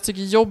 Ja, men jag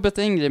tycker jobbet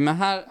är en grej. Men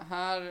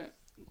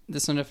här det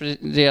som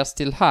refereras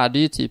till här, det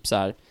är ju typ så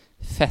här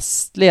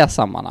festliga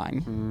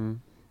sammanhang.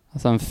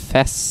 Alltså en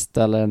fest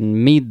eller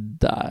en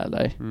middag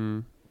eller.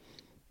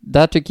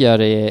 Där tycker jag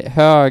det är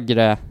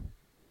högre,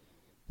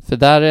 för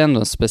där är ändå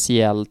en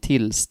speciell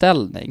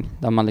tillställning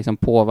där man liksom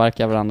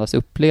påverkar varandras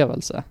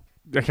upplevelse.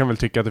 Jag kan väl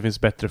tycka att det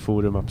finns bättre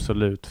forum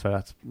absolut för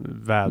att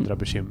vädra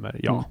bekymmer.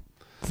 Ja.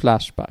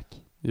 Flashback.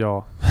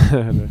 Ja.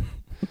 Eller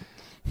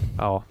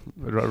ja,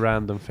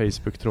 random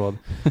Facebook-tråd.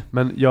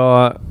 Men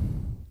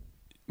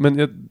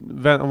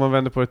om man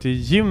vänder på det till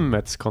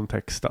gymmets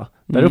kontext då.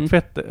 Där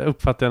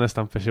uppfattar jag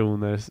nästan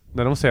personer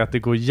när de säger att det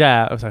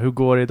går hur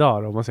går det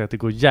idag då? Om man säger att det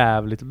går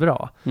jävligt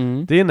bra.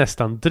 Det är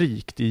nästan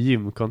drygt i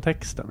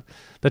gymkontexten.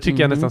 Där tycker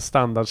jag nästan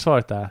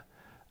standardsvaret är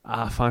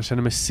fan,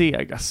 känner mig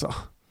seg alltså.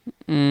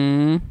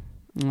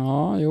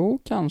 Ja, jo,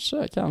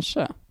 kanske.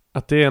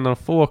 Att det är en av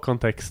få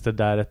kontexter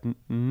där ett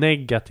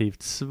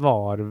negativt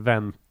svar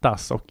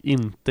väntas och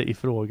inte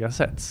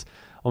ifrågasätts.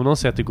 Om någon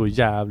säger att det går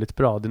jävligt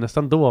bra, det är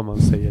nästan då man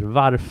säger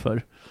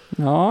varför.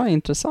 Ja,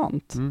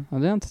 intressant. Ja, det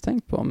har jag inte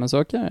tänkt på, men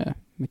så kan det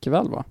mycket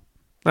väl vara.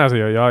 Nej, alltså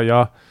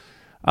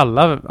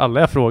alla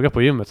jag frågar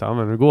på gymmet så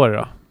men hur går det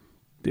då?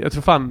 Jag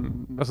tror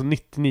fan, alltså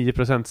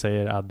 99%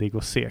 säger att det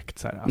går segt.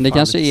 Så här, det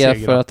kanske är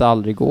för att det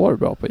aldrig går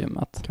bra på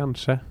gymmet.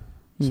 Kanske.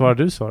 Svarar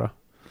du så då?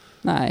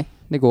 Nej,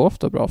 det går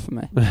ofta bra för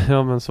mig.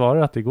 Ja, men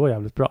svarar att det går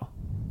jävligt bra?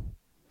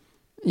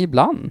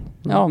 Ibland.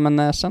 Ja, men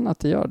när jag känner att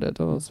det gör det,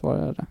 då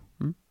svarar jag det.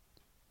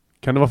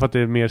 Kan det vara för att det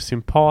är mer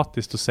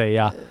sympatiskt att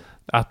säga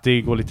att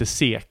det går lite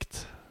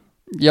segt?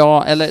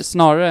 Ja, eller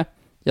snarare,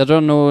 jag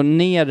drar nog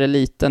ner det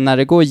lite. När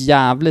det går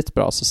jävligt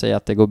bra så säger jag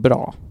att det går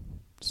bra.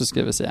 Så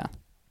ska vi säga.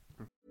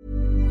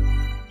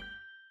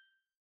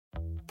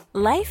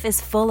 Life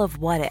is full of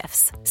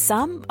what-ifs.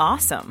 Some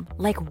awesome,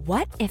 like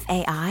what if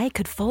AI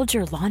could fold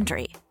your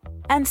laundry?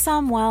 And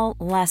some, well,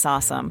 less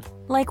awesome,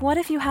 like what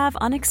if you have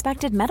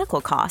unexpected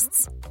medical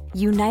costs?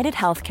 United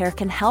Healthcare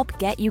can help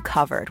get you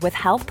covered with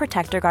Health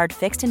Protector Guard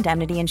fixed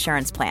indemnity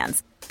insurance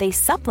plans. They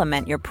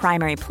supplement your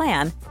primary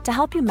plan to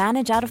help you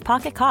manage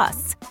out-of-pocket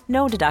costs.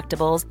 No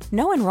deductibles,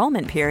 no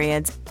enrollment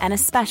periods, and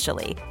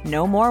especially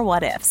no more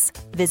what-ifs.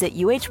 Visit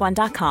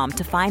uh1.com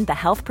to find the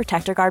Health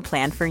Protector Guard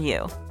plan for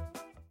you.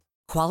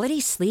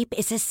 Quality sleep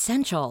is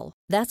essential.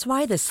 That's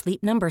why the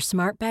Sleep Number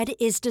Smart Bed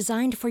is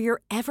designed for your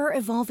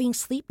ever-evolving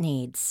sleep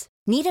needs.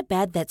 Need a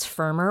bed that's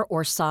firmer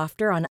or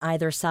softer on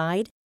either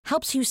side?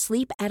 Helps you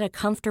sleep at a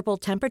comfortable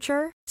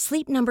temperature?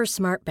 Sleep Number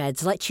Smart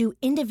Beds let you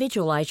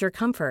individualize your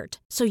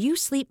comfort, so you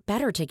sleep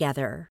better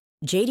together.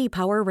 JD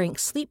Power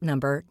ranks Sleep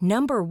Number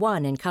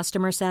 #1 in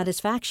customer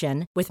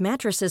satisfaction with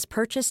mattresses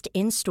purchased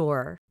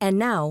in-store. And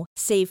now,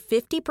 save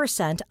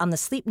 50% on the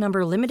Sleep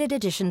Number Limited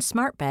Edition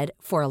Smart Bed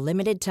for a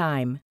limited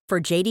time.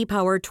 For JD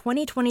Power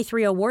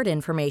 2023 award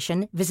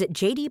information, visit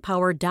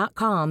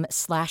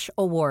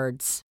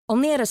jdpower.com/awards.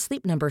 Only at a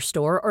Sleep Number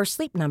store or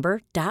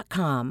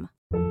sleepnumber.com.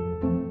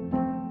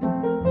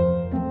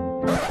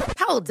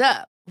 Hold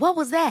up. What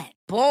was that?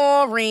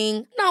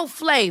 Boring. No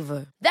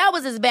flavor. That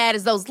was as bad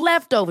as those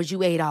leftovers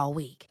you ate all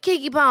week.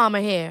 Keke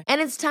Palmer here,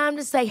 and it's time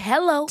to say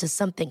hello to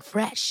something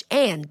fresh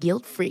and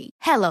guilt-free.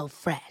 Hello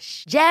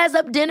Fresh. Jazz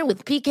up dinner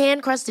with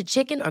pecan-crusted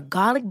chicken or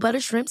garlic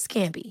butter shrimp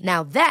scampi.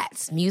 Now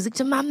that's music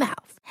to my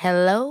mouth.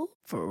 Hello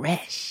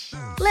Fresh.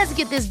 Let's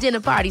get this dinner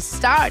party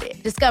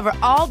started. Discover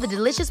all the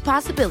delicious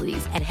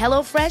possibilities at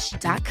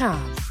hellofresh.com.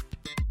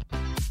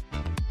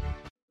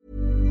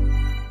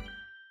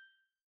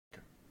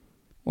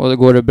 Och det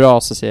går det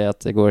bra så säger jag att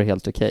det går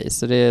helt okej.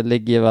 Så det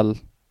ligger väl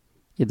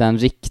i den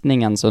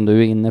riktningen som du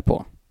är inne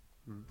på.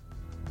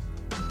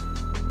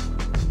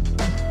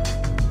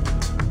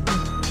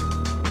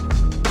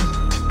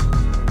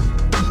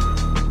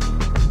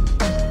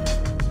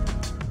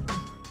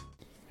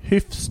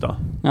 Hyfs då?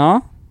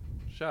 Ja.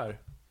 Kör.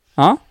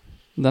 Ja,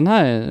 den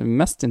här är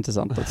mest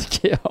intressanta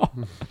tycker jag.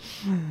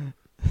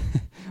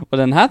 Och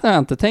den här har jag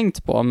inte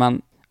tänkt på,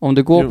 men om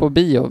du går på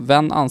bio,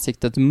 vänd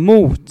ansiktet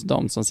mot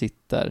de som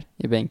sitter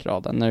i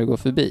bänkraden när du går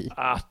förbi.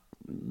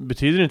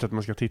 Betyder det inte att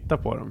man ska titta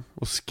på dem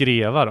och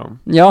skreva dem?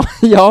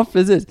 Ja,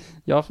 precis.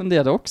 Jag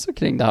funderade också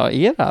kring det här.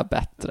 Är det här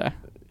bättre?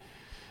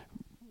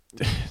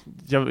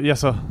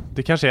 Alltså,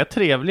 det kanske är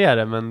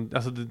trevligare, men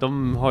alltså,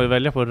 de har ju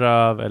välja på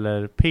röv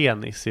eller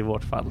penis i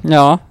vårt fall.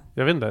 Ja.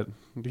 Jag vet inte.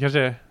 Det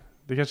kanske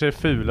är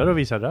fulare att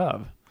visa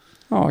röv.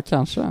 Ja,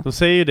 kanske. De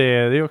säger det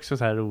är också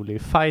så här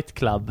rolig Fight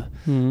Club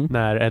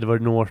när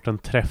Edward Norton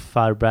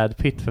träffar Brad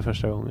Pitt för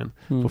första gången.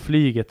 På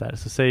flyget där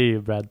så säger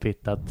ju Brad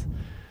Pitt att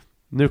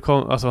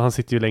alltså han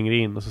sitter ju längre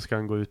in och så ska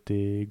han gå ut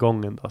i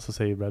gången då, så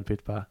säger Brad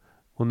Pitt bara,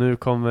 och nu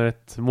kommer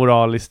ett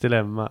moraliskt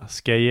dilemma.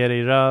 Ska jag ge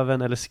dig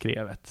röven eller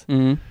skrevet?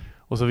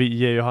 Och så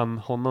ger ju han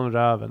honom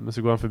röven, men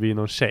så går han förbi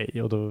någon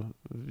tjej och då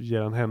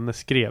ger han henne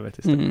skrevet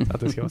istället.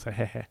 Att det ska vara så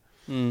här hehe.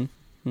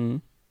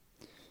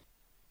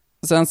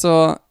 Sen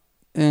så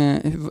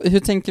hur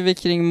tänker vi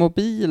kring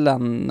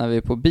mobilen när vi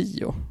är på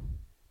bio?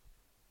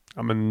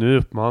 Ja, men nu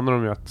uppmanar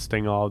de ju att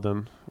stänga av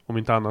den, om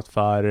inte annat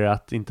för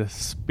att inte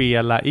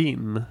spela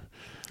in.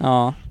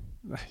 Ja.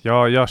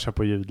 Jag kör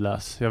på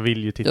ljudlös. Jag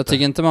vill ju titta. Jag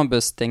tycker inte man bör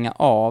stänga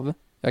av.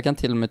 Jag kan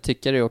till och med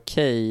tycka det är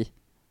okej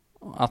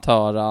att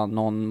höra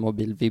någon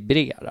mobil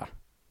vibrera.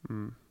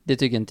 Det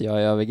tycker inte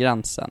jag är över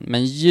gränsen.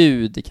 Men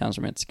ljud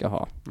kanske man inte ska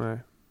ha. Nej.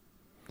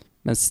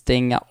 Men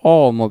stänga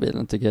av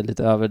mobilen tycker jag är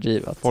lite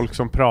överdrivet. Folk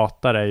som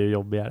pratar är ju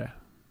jobbigare.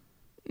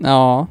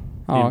 Ja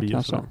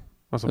kanske.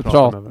 Alltså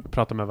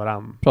prata med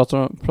varann.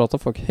 Pratar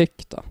folk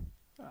högt då?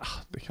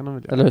 Det kan de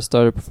väl göra. Eller hur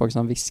stör det på folk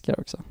som viskar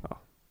också? Ja,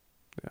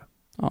 det är.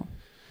 Ja.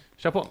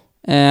 Kör på.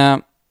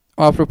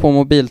 Och apropå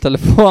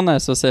mobiltelefoner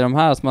så säger de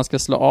här att man ska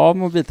slå av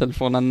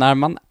mobiltelefonen när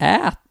man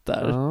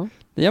äter. Ja.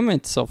 Det gör man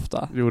inte så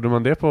ofta. Gjorde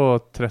man det på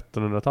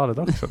 1300-talet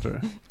också,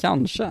 tror du?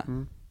 Kanske.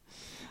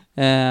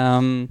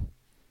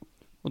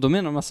 Och då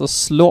menar de alltså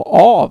slå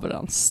av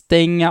den,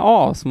 stänga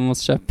av, så man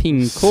måste köra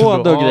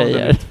pinkod och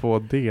grejer. Slå av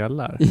den i 2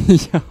 delar.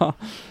 Ja,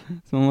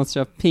 så man måste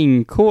köra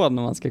pinkod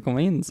när man ska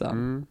komma in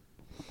sen.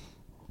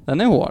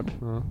 Den är hård.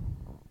 Ja.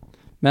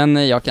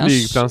 Men jag kanske...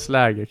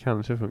 Flygplansläge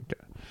kanske funkar.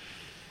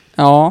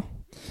 Ja.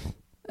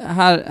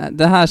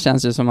 Det här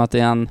känns ju som att det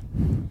är en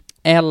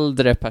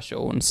äldre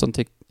person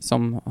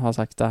som har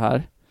sagt det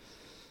här.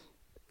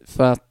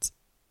 För att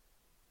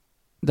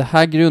det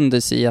här grundar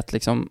sig i att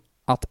liksom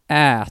att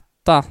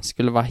äta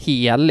skulle vara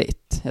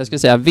heligt. Jag skulle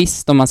säga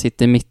visst om man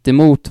sitter mitt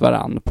emot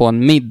varann på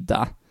en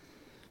middag.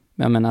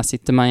 Men jag menar,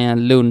 sitter man i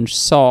en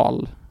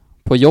lunchsal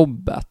på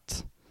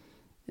jobbet,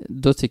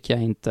 då tycker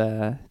jag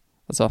inte,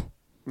 alltså,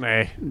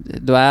 nej.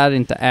 Då är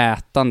inte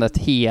ätandet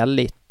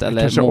heligt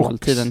eller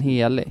måltiden också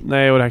helig.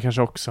 Nej, och det här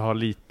kanske också har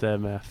lite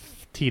med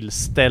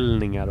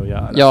tillställningar att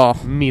göra. Ja.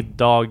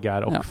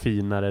 Middagar och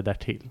finare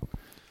därtill.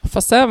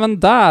 Fast även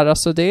där,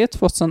 alltså det är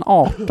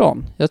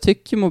 2018. Jag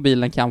tycker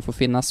mobilen kan få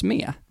finnas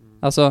med.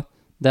 Alltså,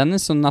 den är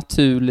så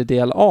naturlig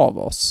del av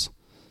oss.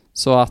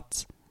 Så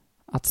att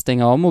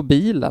stänga av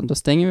mobilen, då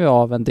stänger vi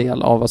av en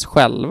del av oss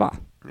själva.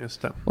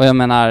 Just det. Och jag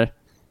menar,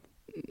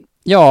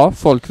 ja,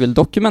 folk vill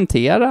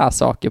dokumentera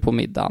saker på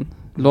middagen.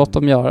 Låt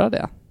dem göra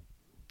det.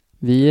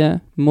 Vi är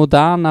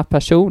moderna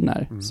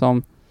personer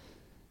som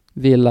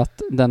vill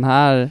att den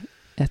här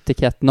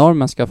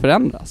etikettnormen ska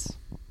förändras.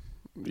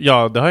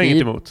 Ja, det har jag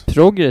inget emot.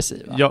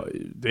 Progressiva. Ja,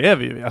 det är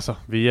vi. Alltså,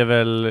 vi är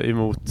väl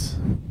emot...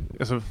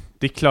 Alltså,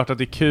 det är klart att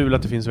det är kul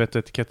att det finns vett- och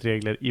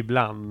etikettregler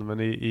ibland, men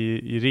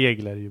i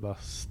regler är det ju bara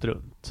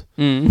strunt.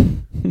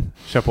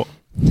 Kör på.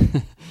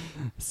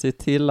 Se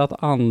till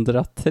att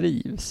andra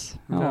trivs.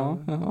 Ja.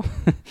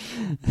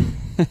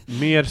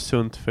 Mer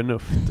sunt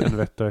förnuft än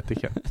vett och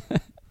etikett.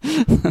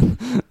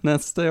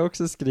 Nästa är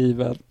också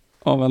skriven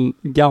av en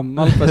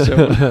gammal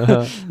person.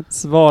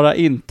 Svara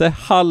inte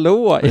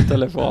hallå i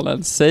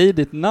telefonen. Säg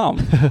ditt namn.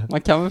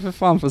 Man kan väl för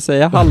fan få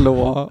säga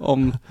hallå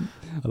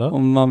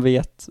om man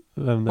vet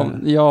vem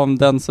det är. Om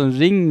den som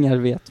ringer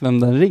vet vem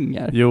den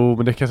ringer. Jo,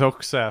 men det kanske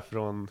också är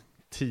från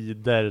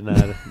tider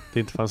när det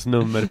inte fanns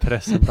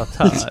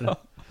nummerpresentatör.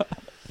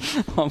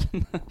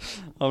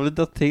 Har det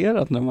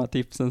daterat när de här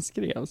tipsen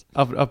skrevs?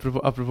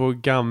 Apropå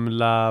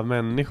gamla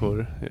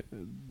människor.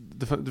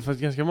 Det fanns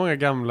ganska många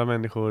gamla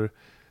människor,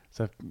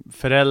 så här,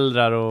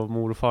 föräldrar och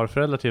mor- och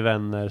farföräldrar till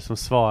vänner som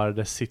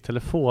svarade sitt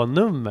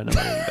telefonnummer när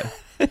man ringde.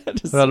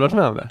 Har du aldrig varit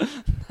med om det?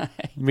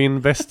 Nej.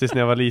 Min bästis när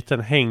jag var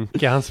liten,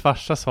 Henke, hans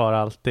farsa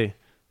svarade alltid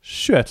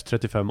 21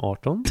 35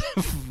 18.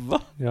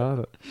 Va?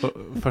 Ja,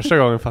 första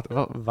gången fattade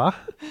jag, va?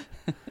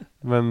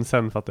 Men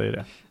sen fattade jag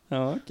det.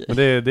 Ja, okay. Men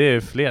det är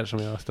fler som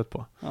jag har stött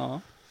på.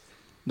 Ja.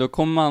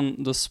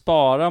 Då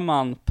sparar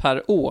man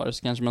per år,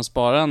 så kanske man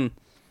sparar en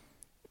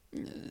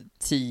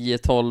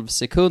 10-12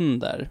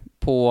 sekunder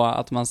på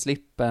att man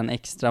slipper en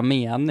extra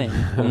mening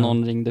om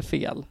någon ringde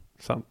fel.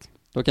 Sant.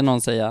 Då kan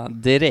någon säga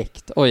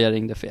direkt, oj jag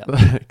ringde fel.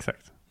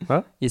 Exakt.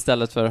 Va?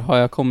 Istället för, har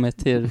jag kommit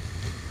till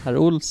herr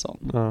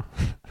Olsson? Ja.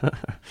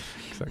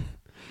 Exakt.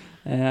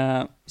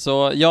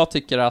 Så jag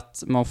tycker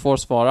att man får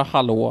svara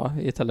hallå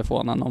i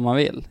telefonen om man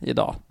vill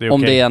idag. Det är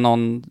om okay. det är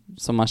någon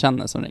som man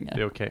känner som ringer.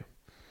 Det är okej.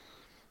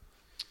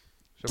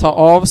 Ta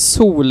av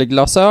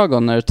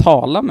solglasögon när du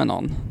talar med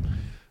någon.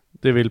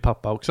 Det vill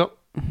pappa också.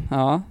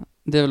 Ja,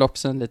 det är väl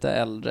också en lite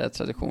äldre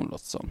tradition,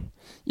 låter som.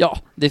 Ja,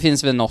 det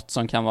finns väl något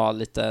som kan vara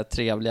lite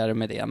trevligare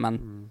med det,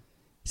 men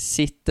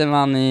sitter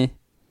man i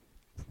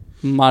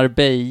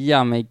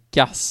Marbella med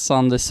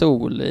gassande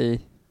sol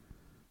i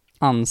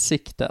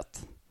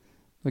ansiktet,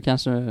 då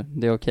kanske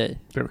det är okej.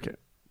 Det är okej.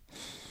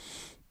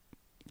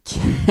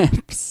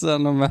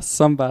 Kepsen och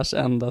mössan bärs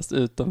endast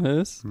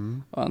utomhus.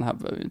 Och den här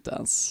behöver vi inte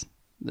ens.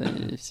 Det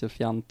är ju så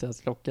fjantigt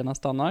att klockorna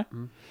stannar.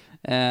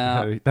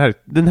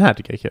 Den här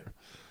tycker jag är kul.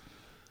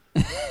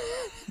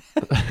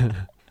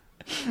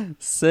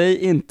 Säg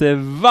inte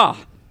va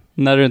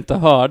när du inte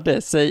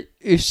hörde. Säg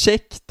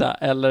ursäkta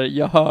eller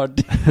jag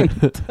hörde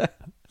inte.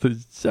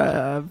 Så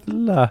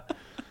jävla...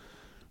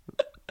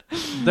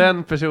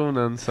 Den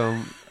personen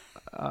som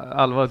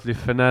allvarligt blir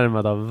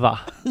förnärmad av va?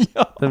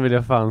 Ja. Den vill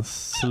jag fan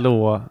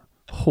slå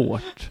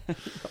hårt.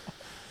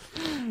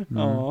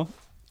 Ja.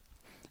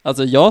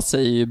 Alltså jag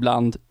säger ju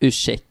ibland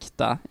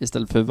ursäkta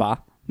istället för va.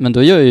 Men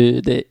då gör jag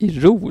ju det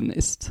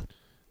ironiskt.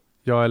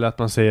 Ja, eller att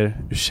man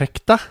säger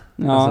ursäkta.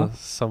 Ja. Alltså,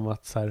 som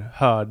att så här,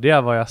 hörde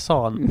jag vad jag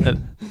sa?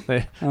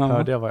 Nej,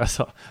 hörde jag vad jag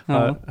sa?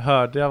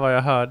 Hörde jag vad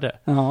jag hörde?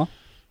 Ja,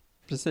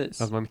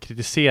 precis. Att man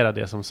kritiserar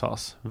det som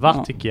sades.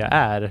 Vad tycker jag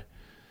är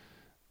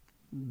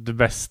det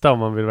bästa om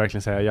man vill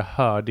verkligen säga jag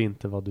hörde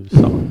inte vad du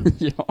sa.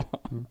 Ja.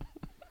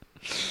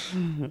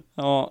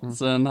 Ja,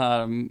 så den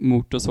här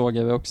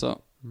motorsågar vi också.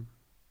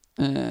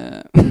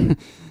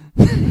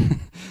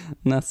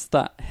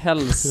 Nästa.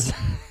 Hälsa.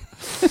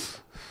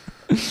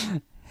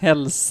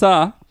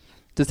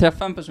 Du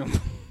träffar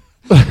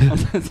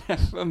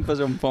en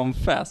person på en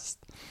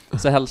fest,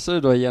 så hälsar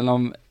du då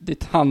genom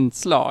ditt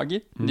handslag.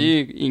 Det är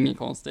ju inget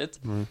konstigt.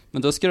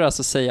 Men då ska du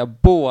alltså säga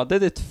både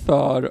ditt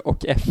för-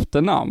 och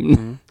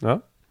efternamn.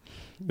 Ja.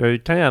 Det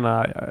kan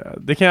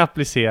jag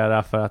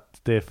applicera för att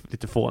det är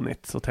lite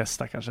fånigt att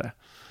testa kanske.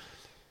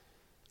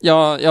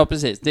 Ja,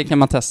 precis. Det kan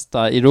man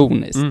testa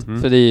ironiskt.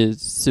 För det är ju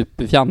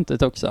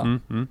superfjantigt också.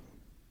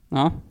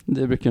 Ja,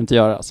 det brukar du inte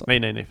göra alltså.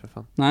 Nej, för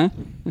fan. Nej.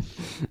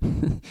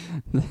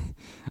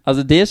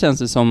 Alltså det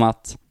känns ju som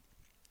att...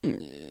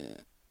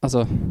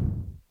 Alltså...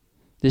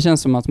 Det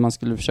känns som att man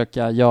skulle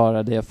försöka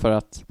göra det för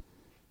att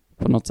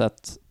på något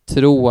sätt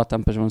tro att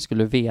en person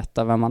skulle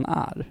veta vem man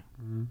är.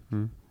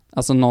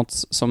 Alltså något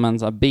som en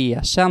så här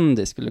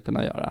B-kändis skulle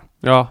kunna göra.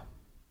 Ja.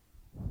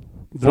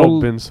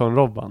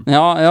 Robinson-Robban.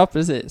 Ja,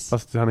 precis.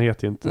 Fast han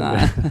heter ju inte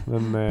Nej. det.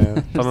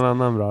 Men ta någon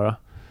annan bra då.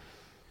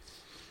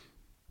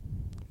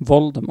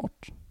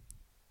 Voldemort.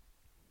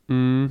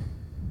 Mm.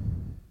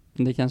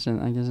 Han kanske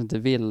inte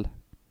vill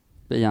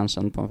bli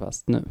igenkänd på en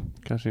fest nu.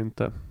 Kanske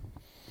inte.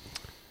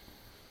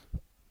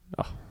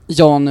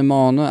 Jan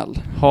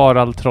Emanuel.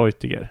 Harald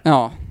Treutiger.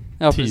 Ja,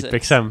 typ precis.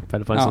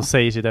 Exempel på en som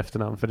säger sitt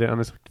efternamn. För han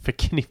är så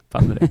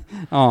förknippad med det.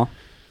 ja,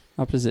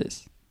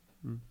 precis.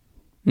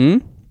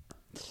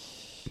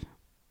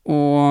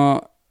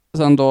 Och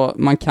sen då,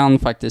 man kan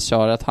faktiskt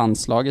köra ett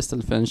handslag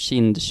istället för en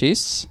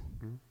kindkyss.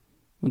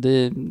 Och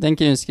den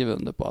kan ju skriva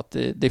under på att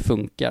det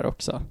funkar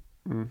också.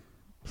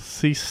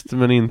 Sist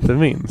men inte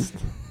minst.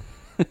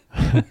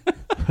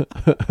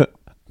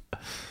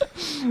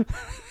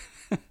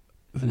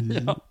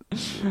 Ja.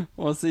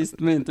 Och sist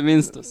men inte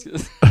minst då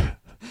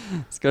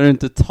ska du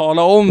inte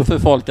tala om för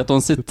folk att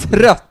de ser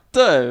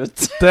trötta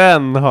ut.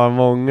 Den har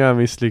många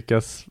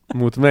misslyckats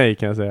mot mig,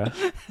 kan jag säga.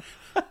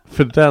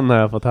 För den har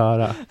jag fått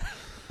höra.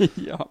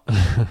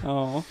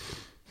 Ja.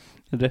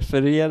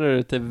 Refererar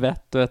du till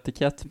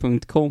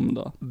vettoetikett.com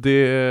då?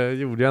 Det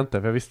gjorde jag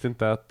inte, för jag visste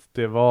inte att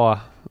det var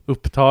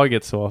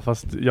upptaget så.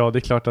 Fast ja, det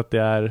är klart att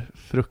det är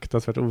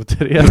fruktansvärt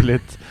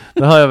otrevligt.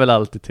 Det har jag väl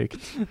alltid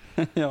tyckt.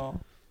 Ja.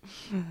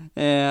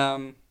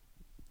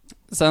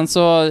 Sen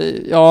så,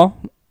 ja,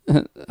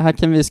 här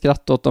kan vi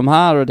skratta åt de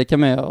här, och det kan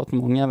man göra åt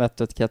många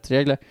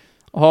vettoetikettregler.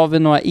 Har vi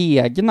några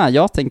egna?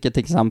 Jag tänker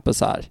till exempel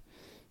så här: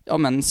 ja,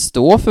 men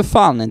stå för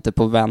fan inte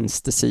på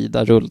vänster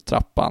sida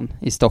rulltrappan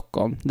i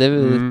Stockholm. Det är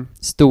väl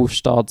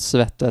storstads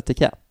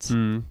vettoetikett.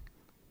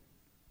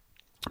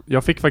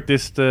 Jag fick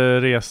faktiskt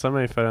resa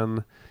mig för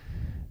en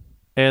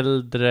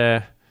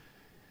äldre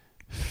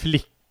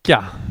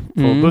flicka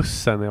på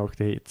bussen när jag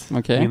åkte hit.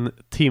 Okay. Min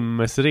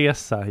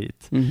timmesresa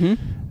hit.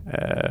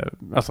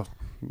 Alltså,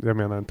 jag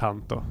menar en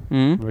tant då.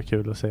 Det var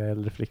kul att säga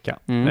äldre flicka.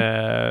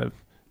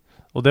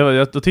 Och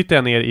då tittade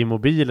jag ner i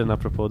mobilen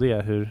apropå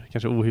det, hur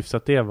kanske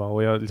ohyfsat det var.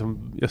 Och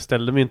jag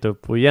ställde mig inte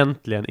upp och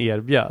egentligen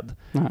erbjöd.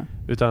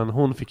 Utan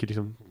hon fick ju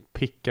liksom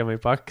picka mig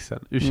på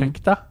axeln.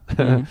 Ursäkta?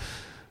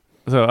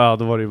 Så ja,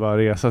 då var det ju bara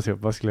resa sig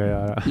upp. Vad skulle jag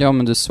göra? Ja,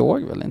 men du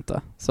såg väl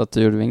inte? Så att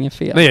du gjorde inget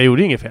fel. Nej, jag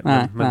gjorde inget fel.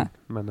 Nej.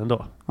 Men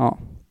ändå. Ja.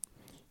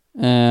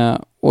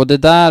 Och det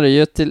där är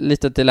ju ett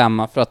litet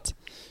dilemma, för att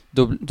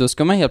då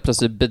ska man helt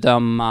plötsligt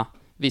bedöma.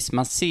 Visst,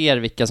 man ser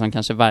vilka som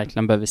kanske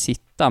verkligen behöver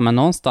sitta, men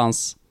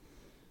någonstans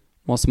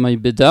måste man ju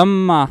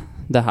bedöma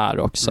det här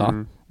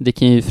också. Det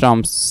kan ju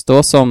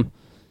framstå som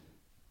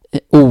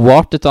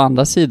oartigt å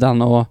andra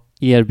sidan och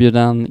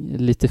erbjuda en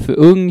lite för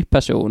ung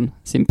person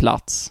sin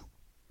plats.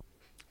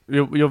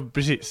 Jo,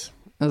 precis.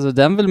 Alltså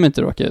den vill man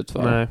inte råka ut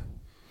för. Nej.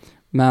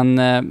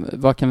 Men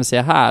vad kan vi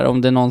säga här?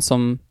 Om det är någon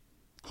som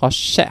har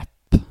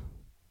käpp.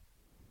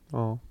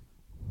 Ja.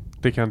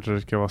 Det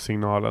kanske ska vara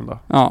signalen då.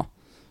 Ja.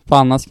 För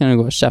annars kan det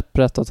gå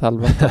käpprätt åt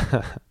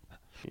helvete.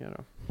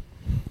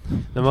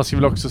 Men man ska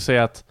väl också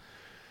säga att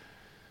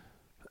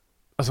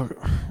alltså,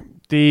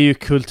 det är ju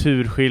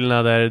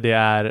kulturskillnader, det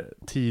är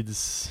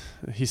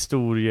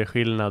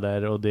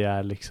historieskillnader och det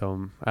är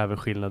liksom även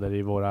skillnader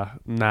i våra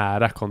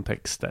nära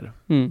kontexter.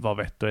 Vad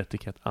vett och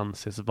etikett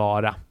anses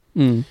vara.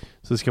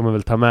 Så ska man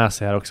väl ta med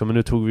sig här också. Men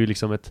nu tog vi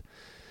liksom ett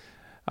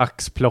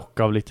axplock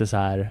av lite så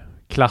här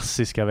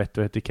klassiska vett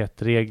och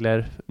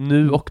etikettregler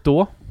nu och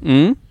då.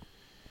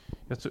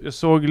 Jag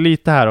såg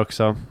lite här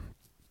också.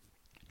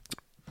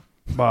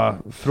 Bara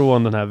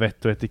från den här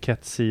vett och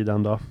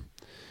etikettsidan då.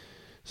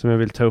 Som jag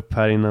vill ta upp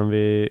här innan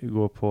vi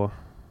går på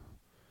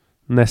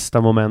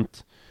nästa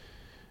moment.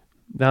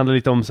 Det handlar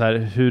lite om så här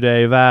hur det är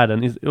i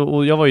världen.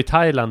 Och jag var i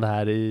Thailand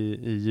här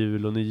i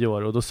jul och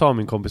nyår. Och då sa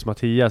min kompis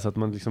Mattias att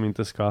man liksom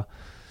inte ska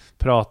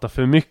prata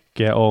för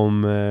mycket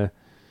om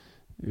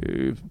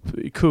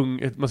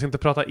man ska inte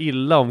prata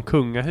illa om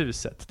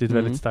kungahuset. Det är ett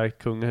väldigt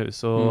starkt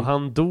kungahus. Och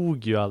han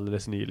dog ju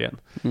alldeles nyligen.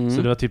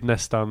 Så det var typ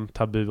nästan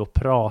tabu att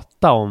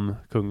prata om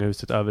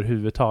kungahuset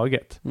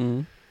överhuvudtaget.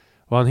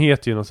 Och han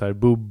heter ju något så här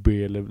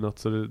Bubbi eller något.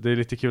 Så det är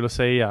lite kul att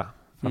säga.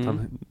 För att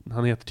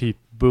han heter typ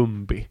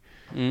Bumbi.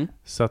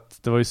 Så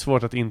att det var ju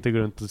svårt att inte gå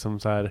runt och som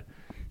så här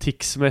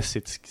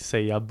ticsmässigt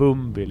säga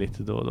Bumbi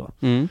lite då och då.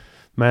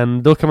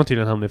 Men då kan man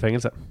tydligen hamna i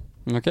fängelse.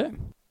 Okej.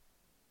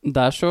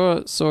 Där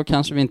så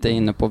kanske vi inte är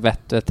inne på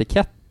vett och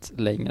etikett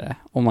längre.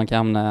 Om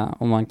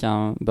man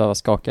kan behöva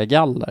skaka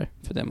galler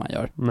för det man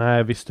gör.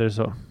 Nej, visst är det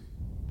så.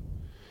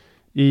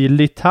 I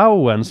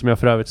Litauen, som jag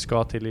för övrigt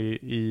ska till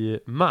i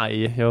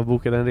maj. Jag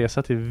bokade en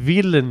resa till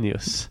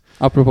Vilnius.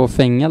 Apropå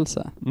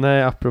fängelse?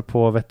 Nej,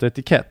 apropå vett och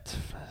etikett.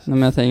 Nej,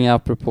 men jag tänker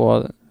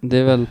apropå, det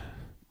är väl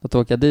att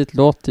åka dit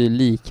låter ju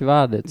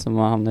likvärdigt som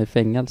att hamna i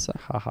fängelse.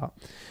 Haha.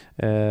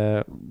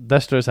 Där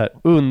står det så här: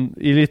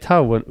 i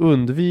Litauen,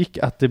 undvik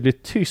att det blir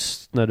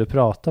tyst när du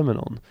pratar med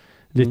någon.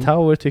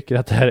 Litauer tycker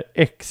att det här är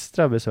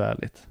extra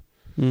besvärligt.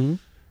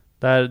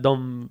 Det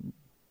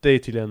är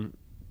tydligen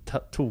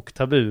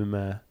tabu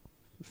med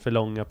för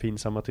långa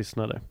pinsamma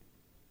tystnader.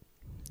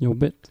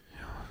 Jobbigt.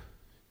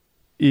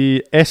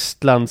 i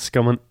Estland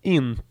ska man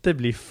inte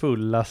bli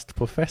fullast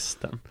på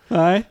festen.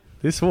 Nej.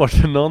 Det är svårt,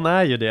 för någon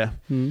är ju det.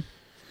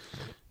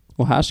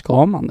 Och här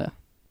ska man det.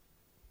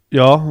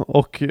 Ja,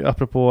 och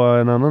apropå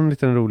en annan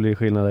liten rolig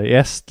skillnad där. I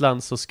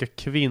Estland så ska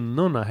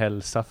kvinnorna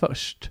hälsa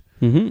först.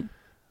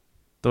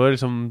 Då är det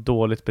liksom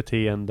dåligt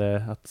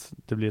beteende att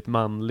det blir ett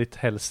manligt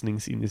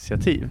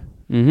hälsningsinitiativ.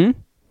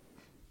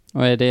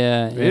 Och är det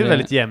är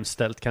väldigt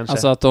jämställt kanske.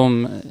 Alltså att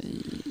de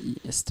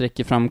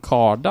sträcker fram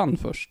kardan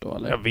först då,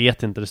 eller? Jag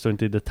vet inte, det står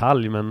inte i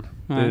detalj, men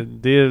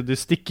det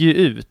sticker ju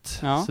ut.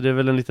 Ja. Så det är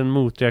väl en liten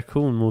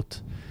motreaktion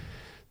mot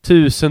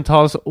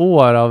tusentals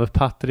år av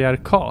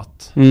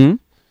patriarkat.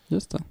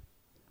 Just det.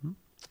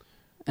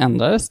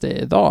 Ändrades det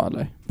idag,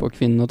 eller? På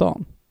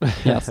kvinnodagen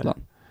i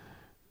Estland?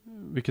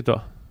 Vilket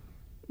då?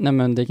 Nej,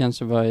 men det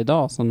kanske var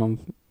idag som de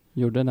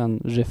gjorde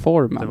den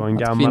reformen. Det var en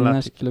att gammal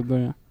kvinnor skulle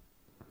börja.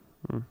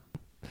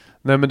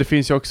 Nej, men det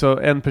finns ju också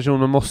en person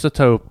man måste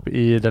ta upp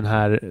i den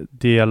här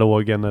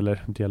dialogen,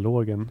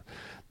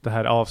 det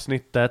här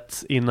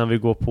avsnittet, innan vi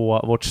går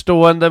på vårt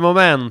stående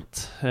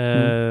moment.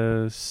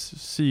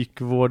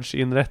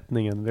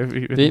 Psykvårdsinrättningen.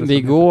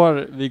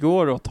 Vi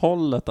går åt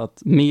hållet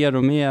att mer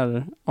och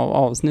mer av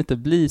avsnittet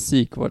blir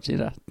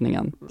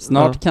psykvårdsinrättningen.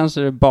 Snart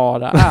kanske det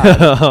bara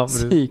är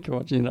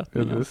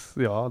psykvårdsinrättningen.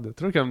 Ja, det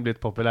tror jag kan bli ett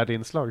populärt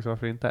inslag, så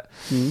varför inte?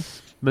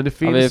 Men det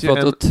finns vi har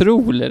fått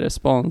otrolig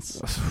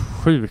respons.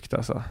 Sjukt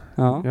alltså.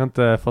 Ja. Jag har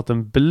inte fått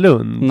en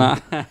blund. Nej.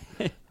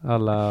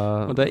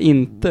 Och det är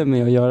inte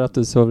med att göra att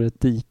du sover i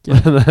ett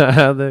dike.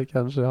 Nej, det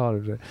kanske har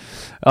det.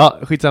 Ja,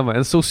 skitsamma.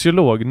 En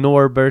sociolog,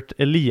 Norbert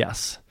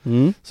Elias,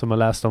 som har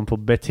läst om på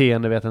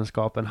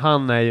beteendevetenskapen.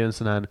 Han är ju en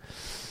sån här,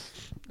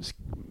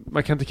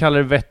 man kan inte kalla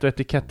det vett- och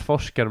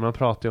etikettforskare, man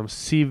pratar ju om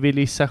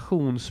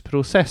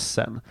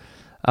civilisationsprocessen.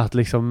 Att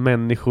liksom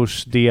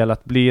människors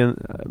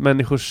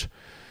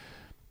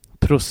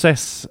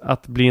process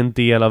att bli en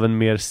del av en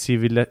mer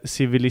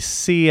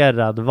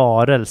civiliserad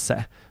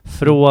varelse.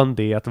 Från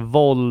det att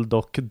våld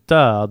och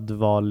död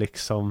var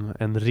liksom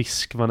en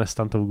risk man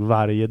nästan tog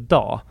varje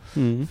dag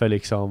för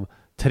liksom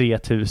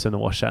 3000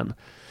 år sedan,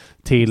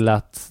 till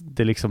att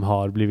det liksom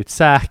har blivit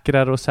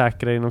säkrare och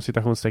säkrare inom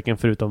citationstecken,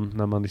 förutom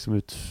när man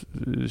liksom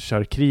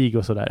kör krig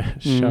och sådär.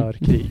 Kör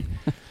krig.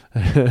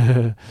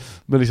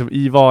 Men liksom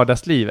i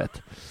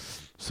vardagslivet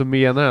så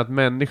menar jag att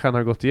människan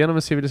har gått igenom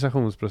en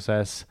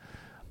civilisationsprocess,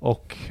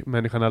 och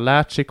människan har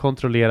lärt sig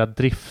kontrollera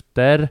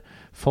drifter,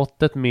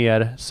 fått ett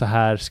mer så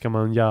här ska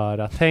man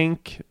göra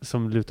tänk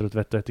som lutar åt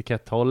vett- och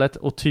etiketthållet,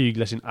 och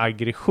tyglar sin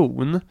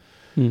aggression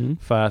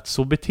för att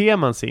så beter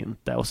man sig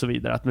inte och så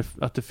vidare.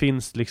 Att det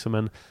finns liksom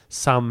en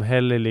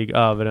samhällelig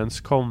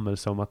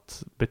överenskommelse om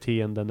att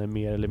beteenden är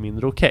mer eller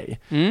mindre okej.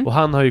 Och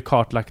han har ju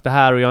kartlagt det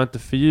här, och jag har inte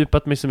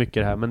fördjupat mig så mycket i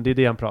det här, men det är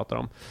det han pratar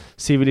om.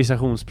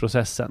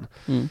 Civilisationsprocessen.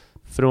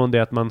 Från det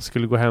att man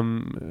skulle gå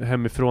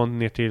hemifrån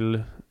ner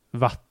till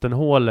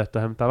vattenhålet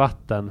och hämta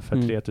vatten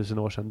för 3000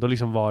 år sedan, då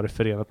liksom var det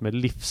förenat med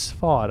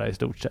livsfara i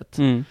stort sett.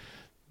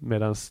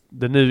 Medan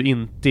det nu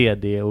inte är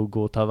det att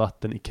gå och ta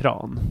vatten i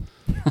kran.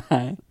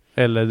 Nej.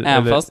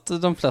 Eller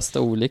fast de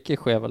flesta olyckor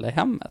sker väl i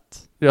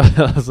hemmet. Ja,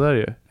 så är det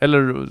ju.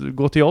 Eller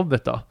gå till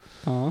jobbet då.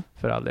 Ja.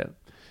 För all del.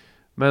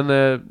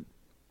 Men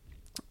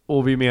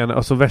och vi menar,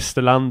 alltså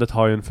västerlandet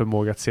har ju en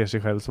förmåga att se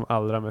sig själv som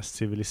allra mest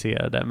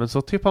civiliserade. Men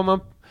så typ har man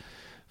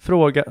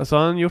så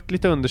har han gjort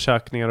lite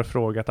undersökningar och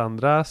frågat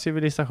andra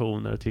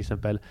civilisationer, till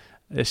exempel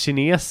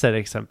kineser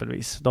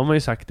exempelvis. De har ju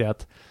sagt det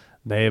att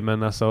nej,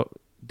 men alltså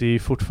det är ju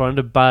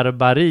fortfarande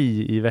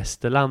barbari i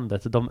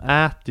västerlandet. De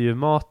äter ju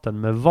maten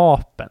med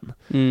vapen.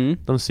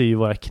 De ser ju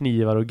våra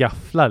knivar och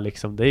gafflar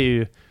liksom. Det är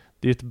ju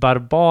ett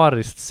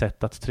barbariskt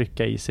sätt att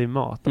trycka i sig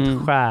mat,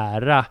 att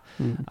skära,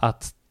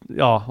 att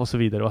och så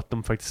vidare, och att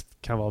de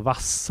faktiskt kan vara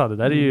vassa. Det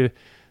där är ju,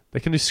 det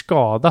kan du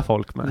skada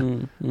folk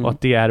med. Och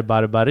att det är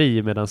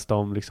barbari, medan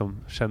de liksom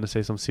känner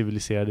sig som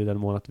civiliserade i den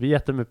mån att vi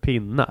äter med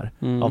pinnar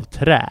av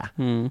trä.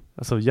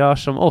 Alltså gör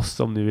som oss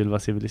om ni vill vara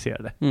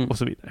civiliserade. Och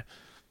så vidare.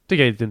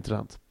 Tycker jag är lite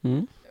intressant.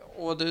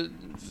 Och du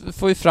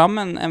får ju fram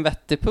en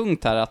vettig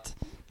punkt här, att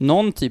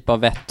någon typ av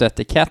vett och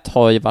etikett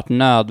har ju varit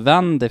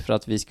nödvändig för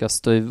att vi ska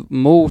stå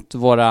emot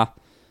våra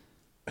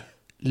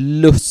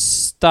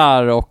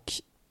lustar och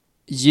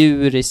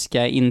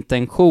djuriska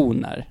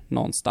intentioner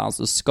någonstans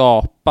och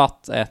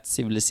skapat ett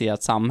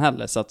civiliserat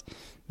samhälle. Så att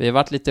vi har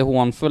varit lite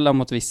hånfulla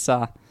mot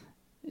vissa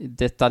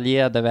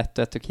detaljerade vett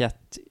och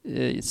etikett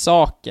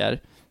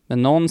saker,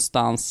 men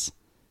någonstans,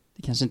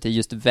 det kanske inte är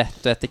just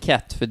vett och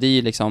etikett, för det är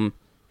ju liksom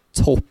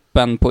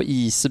toppen på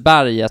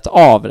isberget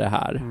av det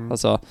här.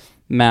 Alltså,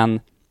 men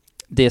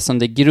det som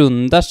det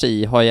grundar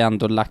sig i har ju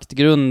ändå lagt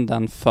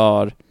grunden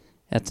för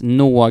ett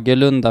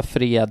någorlunda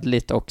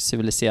fredligt och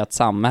civiliserat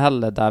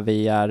samhälle där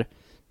vi är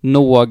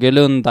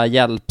någorlunda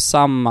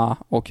hjälpsamma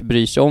och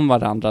bryr sig om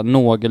varandra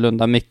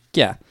någorlunda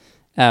mycket,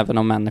 även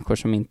om människor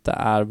som inte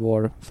är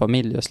vår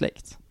familj och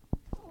släkt.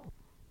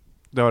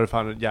 Det har du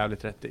fan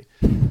jävligt rätt i.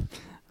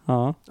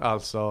 Ja.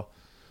 Alltså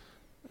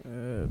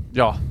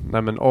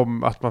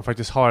att man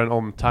faktiskt har en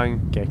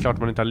omtanke. Klart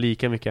man inte har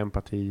lika mycket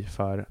empati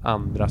för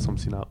andra som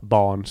sina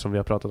barn, som vi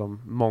har pratat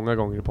om många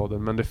gånger i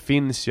podden, men det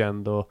finns ju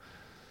ändå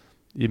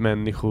i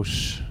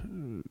människors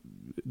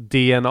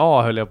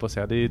DNA, höll jag på att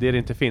säga. Det är det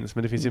inte finns,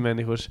 men det finns i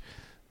människors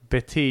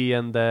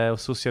beteende och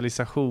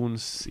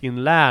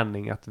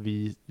socialisationsinlärning att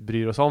vi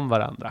bryr oss om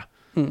varandra.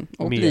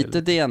 Och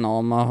lite DNA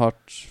om man har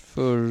hört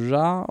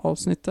förra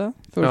avsnittet,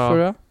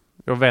 förra.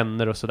 Och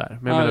vänner och sådär.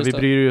 Men jag menar,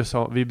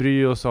 vi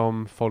bryr oss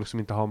om folk som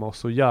inte har med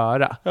oss att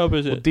göra. Ja,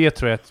 precis. Och det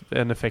tror jag är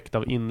en effekt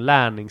av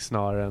inlärning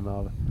snarare än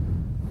av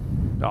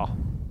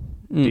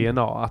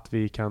DNA. Att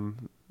vi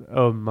kan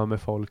ömma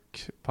med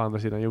folk på andra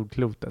sidan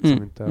jordklotet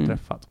som inte har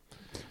träffat.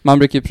 Man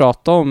brukar ju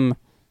prata om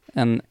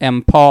en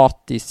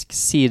empatisk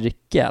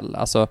cirkel.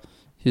 Alltså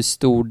hur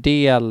stor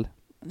del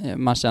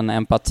man känner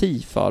empati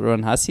för. Och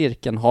den här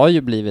cirkeln har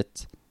ju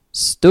blivit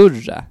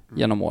större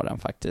genom åren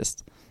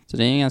faktiskt. Så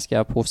det är en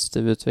ganska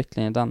positiv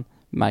utveckling i den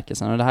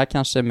märkelsen. Och det här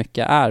kanske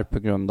mycket är på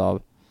grund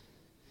av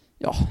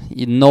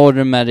i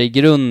normer i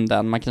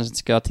grunden. Man kanske inte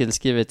ska ha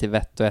tillskrivet till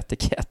vett och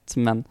etikett,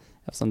 men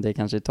eftersom det är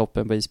kanske är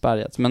toppen på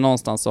isberget. Men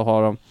någonstans så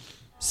har de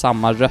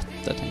samma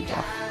rötter, tänker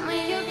jag.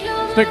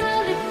 Snyggt!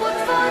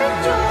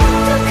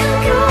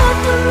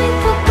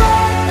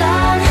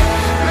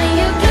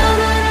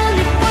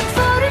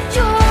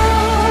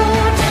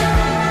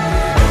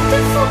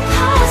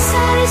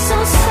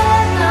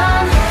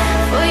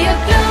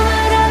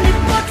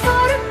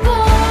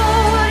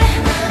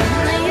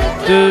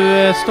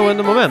 Du,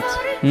 stående moment.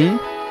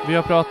 Vi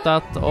har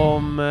pratat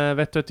om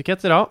vett och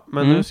etikett idag,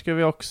 men nu ska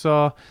vi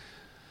också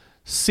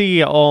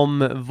se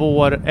om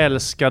vår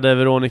älskade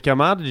Veronica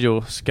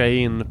Maggio ska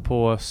in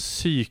på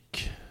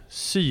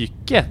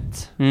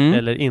psyket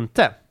eller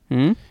inte.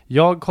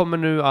 Jag kommer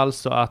nu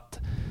alltså att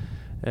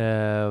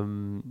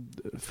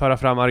föra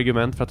fram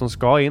argument för att hon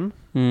ska in.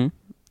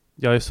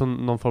 Jag är som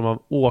någon form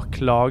av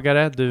åklagare.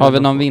 Har vi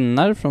någon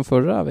vinnare från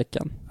förra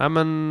veckan? Nej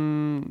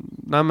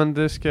men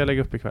det ska jag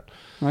lägga upp ikväll.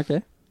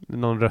 Okej.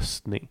 Någon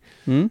röstning.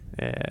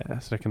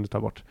 Så det kan du ta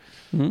bort.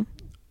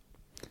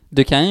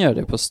 Du kan göra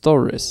det på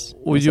stories.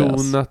 Och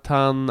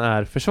Jonathan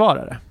är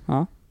försvarare.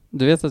 Ja.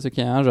 Du vet att du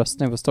kan göra en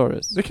röstning på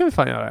stories. Det kan vi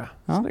fan göra,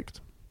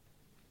 Snyggt.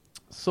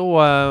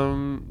 Så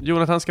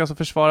Jonathan ska alltså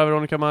försvara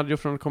Veronica Maggio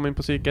från att komma in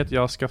på psyket.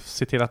 Jag ska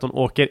se till att hon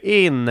åker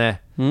in.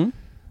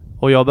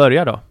 Och jag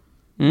börjar då.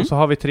 Och så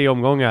har vi 3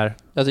 omgångar.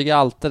 Jag tycker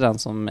alltid den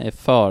som är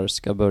för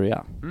ska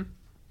börja.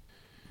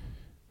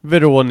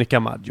 Veronica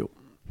Maggio.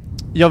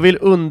 Jag vill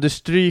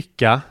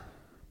understryka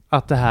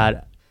att det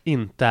här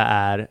inte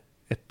är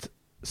ett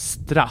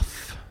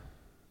straff.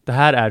 Det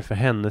här är för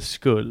hennes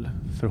skull.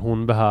 För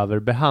hon behöver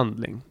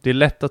behandling. Det är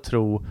lätt att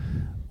tro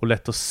och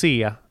lätt att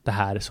se det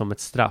här som ett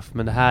straff.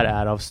 Men det här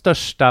är av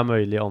största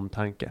möjliga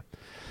omtanke.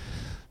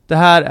 Det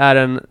här är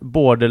en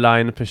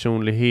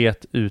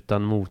borderline-personlighet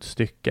utan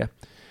motstycke.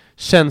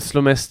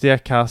 Känslomässiga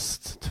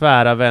kast,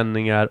 tvära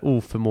vändningar,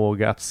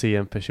 oförmåga att se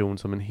en person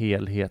som en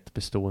helhet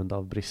bestående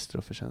av brister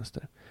och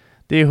förtjänster.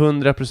 Det är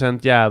 100%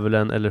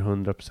 djävulen eller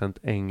 100%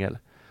 ängel.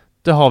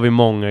 Det har vi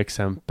många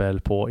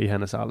exempel på i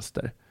hennes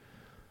alster.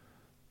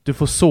 Du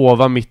får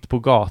sova mitt på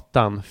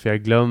gatan, för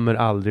jag glömmer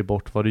aldrig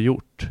bort vad du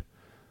gjort.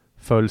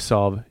 Följs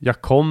av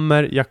jag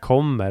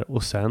kommer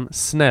och sen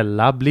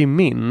snälla bli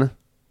min.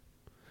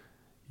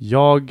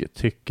 Jag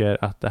tycker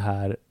att det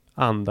här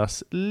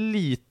andas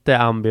lite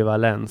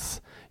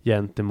ambivalens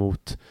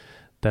gentemot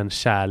den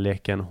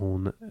kärleken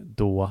hon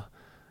då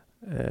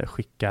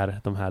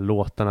skickar de här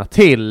låtarna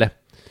till.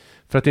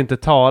 För att inte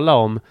tala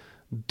om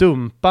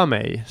Dumpa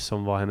mig,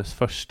 som var hennes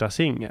första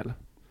singel.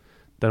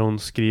 Där hon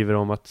skriver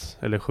om att,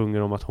 eller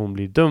sjunger om att hon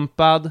blir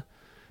dumpad.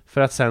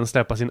 För att sen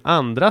släppa sin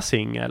andra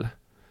singel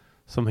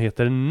som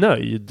heter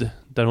Nöjd.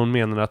 Där hon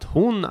menar att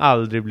hon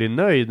aldrig blir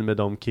nöjd med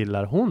de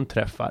killar hon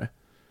träffar.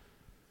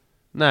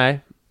 Nej.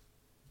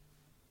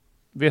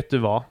 Vet du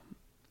vad?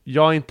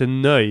 Jag är inte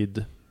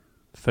nöjd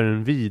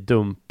förrän vi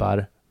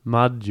dumpar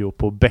Maggio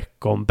på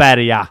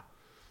Beckomberga.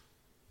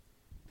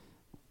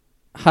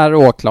 Herr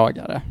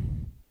åklagare.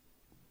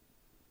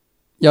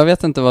 Jag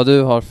vet inte vad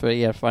du har för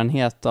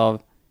erfarenhet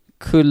av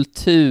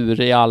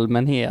kultur i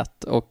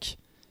allmänhet och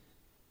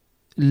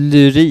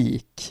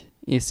lyrik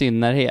i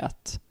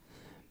synnerhet.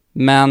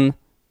 Men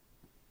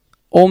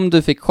om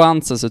du fick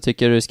chansen så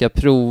tycker jag du ska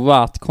prova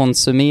att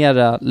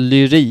konsumera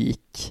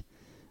lyrik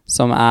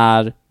som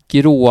är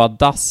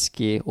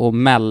grådaskig och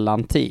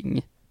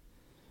mellanting.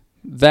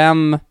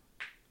 Vem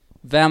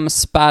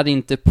spär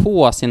inte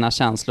på sina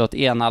känslor åt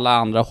ena eller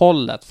andra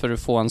hållet för att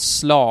få en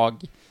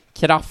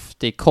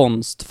slagkraftig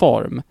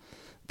konstform?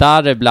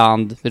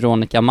 Däribland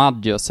Veronica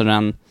Maggio, så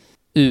den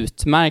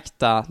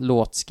utmärkta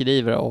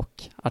låtskrivare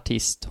och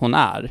artist hon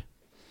är.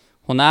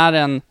 Hon är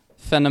en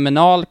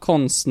fenomenal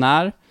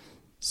konstnär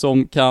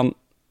som kan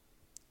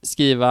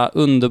skriva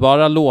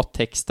underbara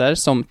låttexter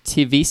som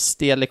till viss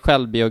del är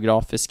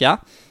självbiografiska.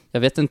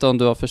 Jag vet inte om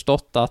du har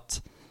förstått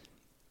att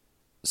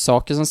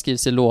saker som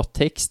skrivs i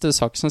låttexter,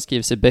 saker som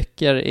skrivs i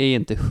böcker är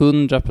inte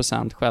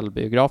 100%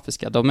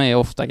 självbiografiska. De är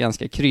ofta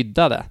ganska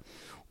kryddade.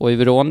 Och i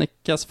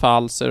Veronicas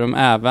fall så är de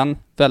även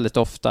väldigt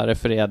ofta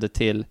refererade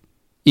till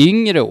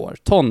yngre år,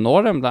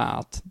 tonåren bland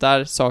annat,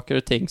 där saker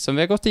och ting som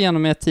vi har gått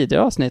igenom i ett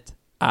tidigare avsnitt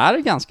är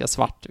ganska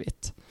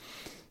svartvitt.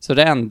 Så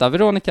det enda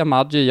Veronica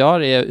Maggio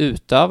gör är att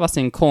utöva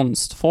sin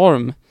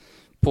konstform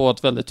på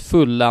ett väldigt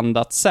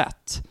fulländat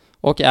sätt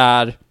och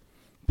är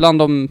bland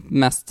de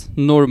mest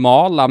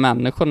normala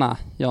människorna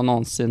jag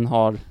någonsin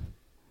har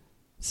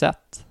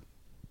sett.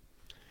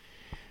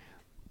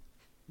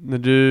 När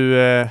du,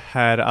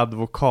 herr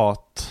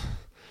advokat,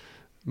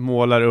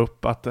 målar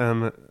upp att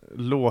en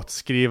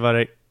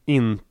låtskrivare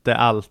inte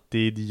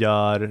alltid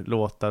gör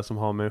låtar som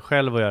har med en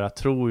själv att göra,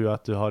 tror ju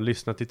att du har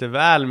lyssnat lite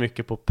väl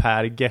mycket på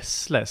Per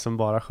Gessle som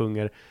bara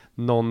sjunger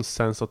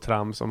nonsens och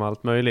trams om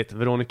allt möjligt.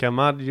 Veronica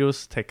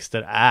Maggios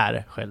texter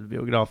är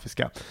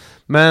självbiografiska.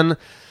 Men,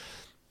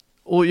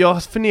 och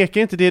jag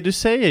förnekar inte det du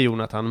säger,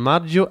 Jonathan,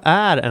 Maggio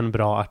är en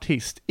bra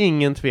artist.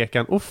 Ingen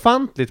tvekan,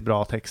 ofantligt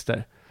bra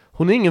texter.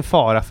 Hon är ingen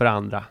fara för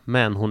andra,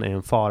 men hon är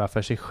en fara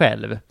för sig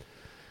själv.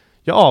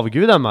 Jag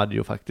avgudar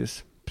Maggio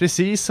faktiskt.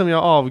 Precis som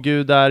jag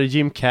avgudar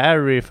Jim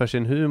Carrey för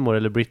sin humor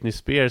eller Britney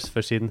Spears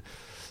för sin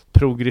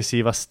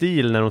progressiva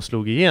stil när de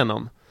slog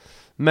igenom.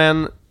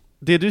 Men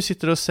det du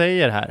sitter och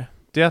säger här,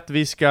 det är att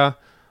vi ska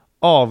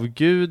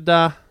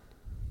avguda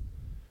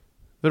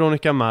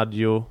Veronica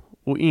Maggio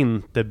och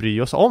inte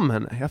bry oss om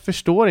henne. Jag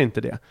förstår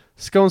inte det.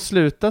 Ska hon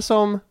sluta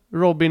som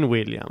Robin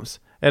Williams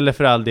eller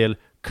för all del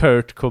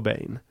Kurt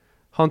Cobain?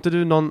 Har inte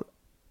du någon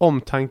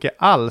omtanke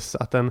alls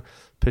att en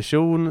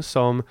person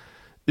som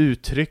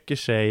uttrycker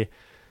sig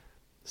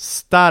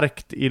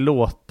starkt i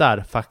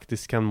låtar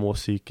faktiskt kan må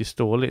psykiskt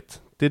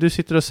dåligt? Det du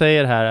sitter och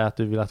säger här är att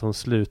du vill att hon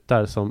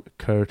slutar som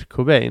Kurt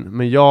Cobain,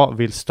 men jag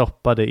vill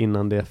stoppa det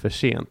innan det är för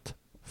sent.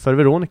 För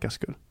Veronicas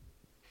skull.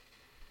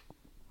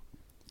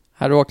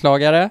 Herr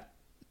åklagare,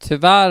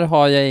 tyvärr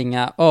har jag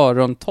inga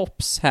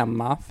örontops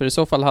hemma, för i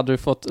så fall hade du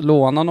fått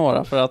låna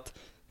några för att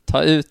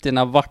ta ut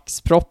dina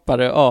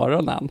vaxproppar i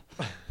öronen.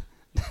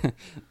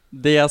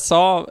 Det jag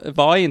sa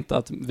var inte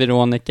att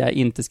Veronica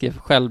inte skrev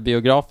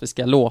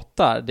självbiografiska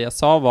låtar. Det jag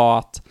sa var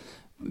att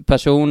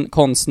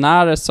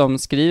konstnärer som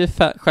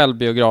skriver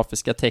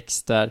självbiografiska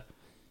texter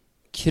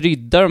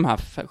kryddar de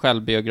här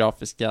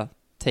självbiografiska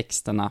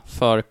texterna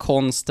för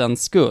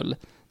konstens skull.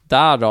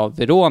 Därav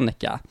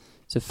Veronica.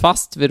 Så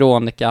fast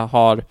Veronica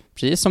har,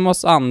 precis som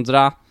oss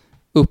andra,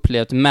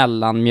 upplevt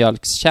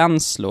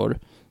mellanmjölkskänslor,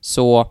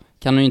 så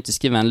kan hon inte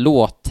skriva en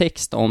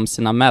låttext om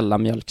sina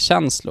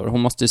mellanmjölkkänslor.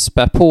 Hon måste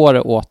spä på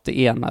det åt det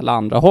ena eller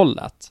andra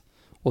hållet.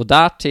 Och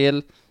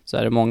därtill så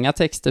är det många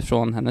texter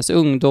från hennes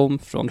ungdom,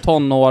 från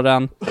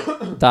tonåren,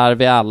 där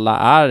vi alla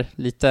är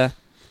lite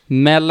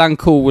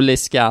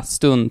melankoliska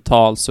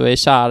stundtals och är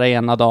kära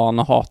ena dagen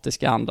och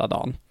hatiska andra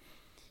dagen.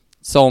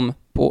 Som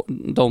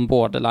de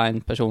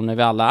borderline-personer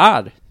vi alla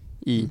är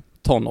i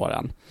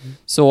tonåren.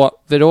 Så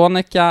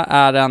Veronica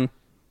är en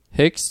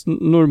högst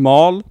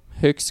normal,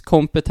 högst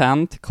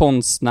kompetent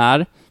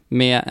konstnär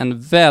med en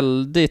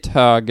väldigt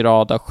hög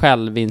grad av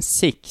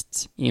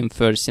självinsikt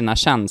inför sina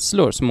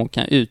känslor som hon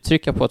kan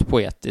uttrycka på ett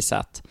poetiskt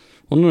sätt.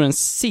 Hon är nog den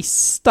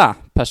sista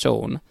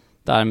person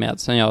därmed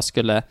som jag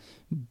skulle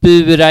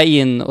bura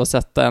in och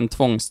sätta en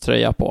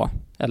tvångströja på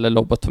eller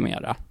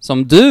lobotomera.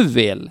 Som du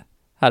vill,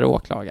 herr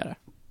åklagare.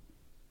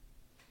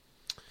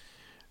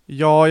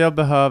 Ja, jag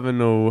behöver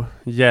nog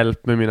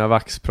hjälp med mina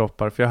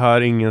vaxproppar, för jag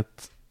hör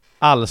inget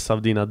alls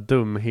av dina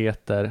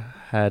dumheter,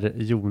 herr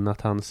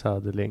Jonathan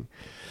Söderling.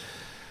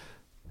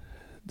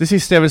 Det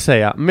sista jag vill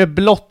säga: med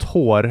blått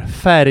hår,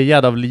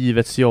 färgad av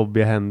livets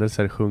jobbiga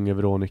händelser, sjunger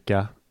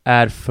Veronica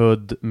Är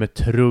född med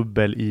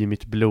trubbel i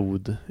mitt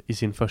blod i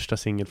sin första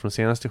singel från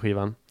senaste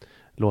skivan.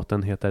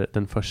 Låten heter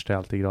Den första är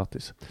alltid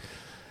gratis.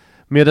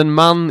 Med en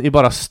man i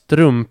bara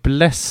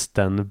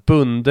strumplästen,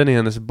 bunden i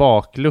hennes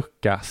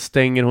baklucka,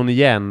 stänger hon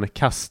igen,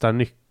 kastar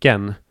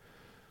nyckeln.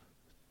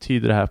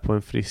 Tyder det här på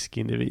en frisk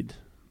individ?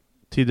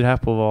 Tyder det här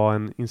på att vara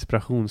en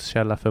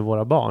inspirationskälla för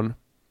våra barn?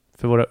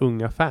 För våra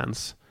unga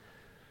fans?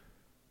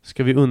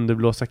 Ska vi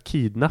underblåsa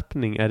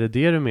kidnappning? Är det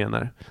det du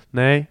menar?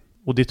 Nej,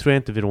 och det tror jag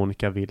inte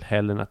Veronica vill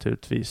heller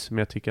naturligtvis. Men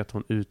jag tycker att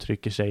hon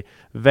uttrycker sig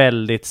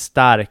väldigt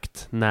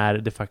starkt när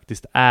det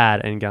faktiskt är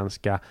en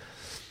ganska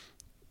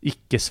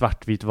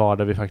icke-svartvit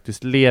vardag vi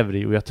faktiskt lever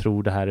i. Och jag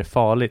tror det här är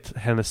farligt.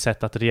 Hennes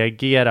sätt att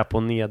reagera på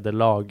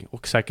nederlag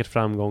och säkert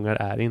framgångar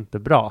är inte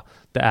bra.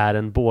 Det är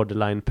en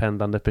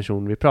borderline-pendlande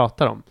person vi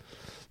pratar om.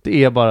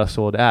 Det är bara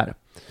så det är.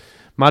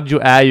 Maggio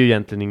är ju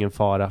egentligen ingen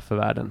fara för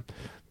världen.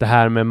 Det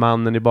här med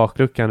mannen i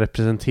bakluckan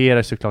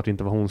representerar såklart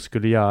inte vad hon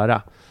skulle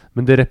göra.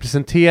 Men det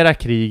representerar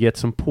kriget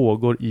som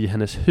pågår i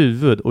hennes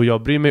huvud. Och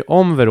jag bryr mig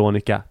om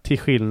Veronica till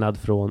skillnad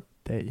från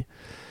dig.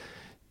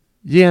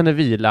 Ge henne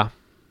vila.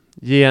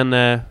 Ge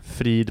henne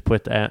frid på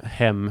ett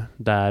hem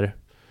där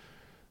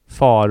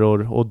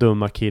faror och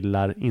dumma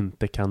killar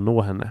inte kan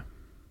nå henne.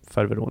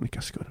 För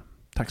Veronicas skull.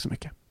 Tack så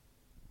mycket.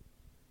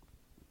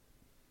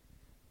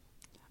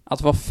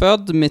 Att vara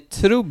född med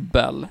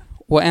trubbel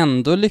och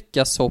ändå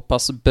lyckas så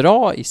pass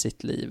bra i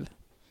sitt liv.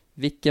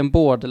 Vilken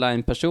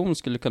borderline-person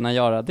skulle kunna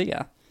göra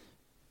det?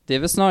 Det är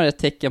väl snarare ett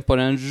tecken på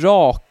den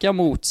raka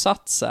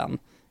motsatsen.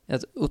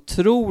 Ett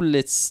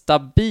otroligt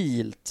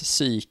stabilt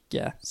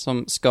psyke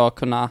som ska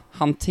kunna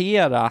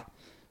hantera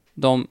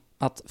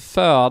att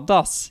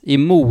födas i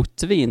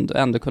motvind och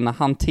ändå kunna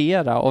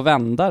hantera och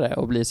vända det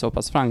och bli så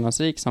pass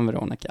framgångsrik som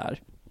Veronica är.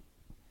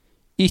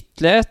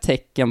 Ytterligare ett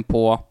tecken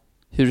på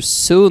hur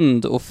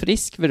sund och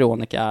frisk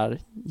Veronica är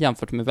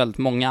jämfört med väldigt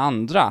många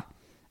andra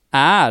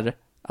är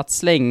att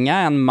slänga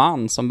en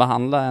man som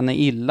behandlar henne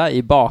illa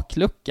i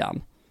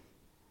bakluckan.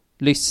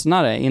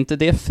 Lyssnare, är inte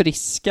det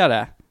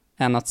friskare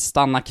än att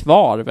stanna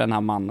kvar vid den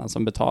här mannen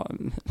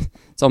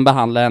som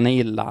behandlar henne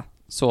illa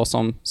så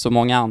som så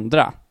många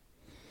andra?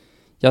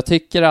 Jag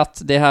tycker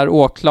att det här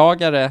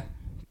åklagare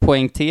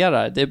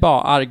poängterar, det är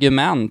bara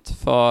argument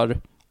för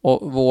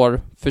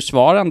vår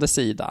försvarande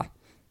sida.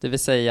 Det vill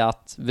säga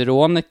att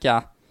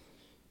Veronica,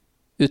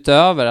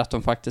 utöver att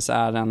hon faktiskt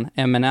är en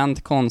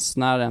eminent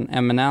konstnär, en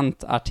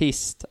eminent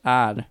artist,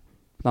 är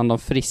bland de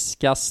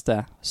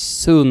friskaste,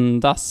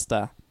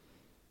 sundaste,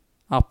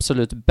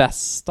 absolut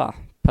bästa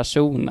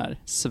personer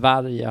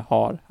Sverige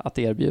har att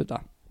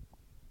erbjuda.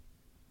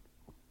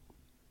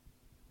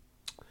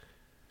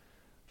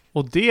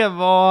 Och det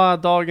var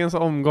dagens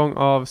omgång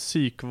av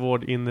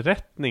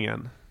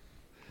psykvårdinrättningen.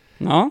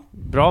 Ja.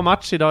 Bra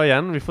match idag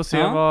igen. Vi får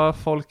se vad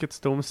folkets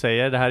dom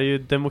säger. Det här är ju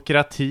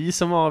demokrati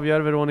som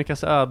avgör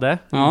Veronicas öde,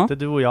 inte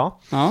du och jag.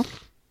 Ja.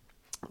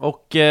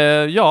 Och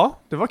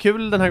det var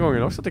kul den här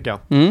gången också tycker jag.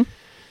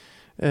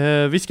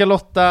 Vi ska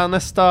lotta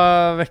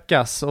nästa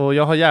veckas och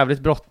jag har jävligt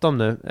bråttom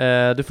nu.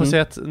 Du får se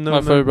ett nummer.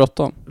 Varför är du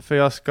bråttom? För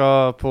jag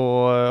ska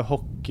på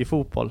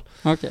hockeyfotboll.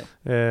 Okej.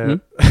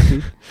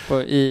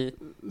 I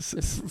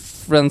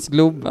Friends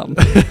Globen.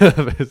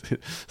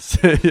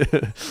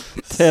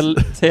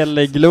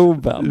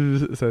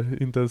 Telegloben.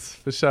 Inte ens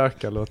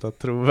försöka låta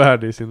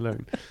trovärdig i sin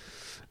lögn.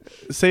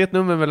 Säg ett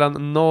nummer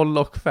mellan 0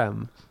 och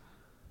 5.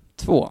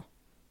 2.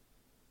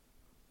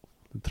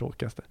 Det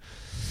tråkigaste.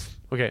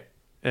 Okej.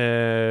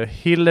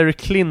 Hillary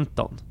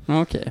Clinton.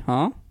 Okej,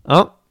 ja.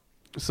 Ja.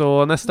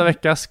 Så nästa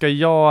vecka ska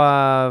jag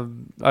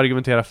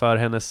argumentera för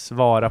hennes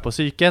vara på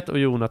psyket och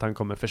Jonathan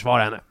kommer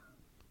försvara henne.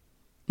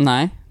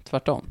 Nej,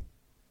 tvärtom.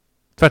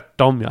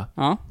 Tvärtom, ja.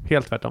 Ja.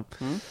 Helt tvärtom.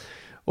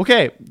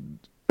 Okej.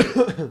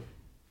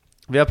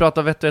 Vi har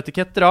pratat vett och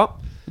etikett idag.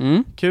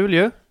 Kul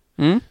ju.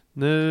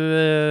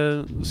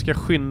 Nu ska jag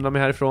skynda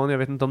mig härifrån. Jag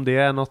vet inte om det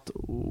är något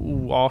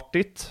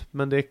oartigt,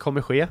 men det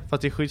kommer ske. För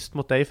att det är schysst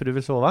mot dig för du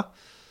vill sova.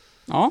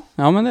 Ja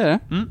men det är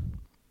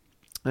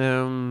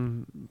det.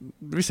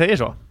 Vi säger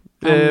så.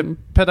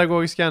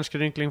 Pedagogisk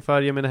hjärnskrynkling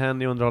för gemene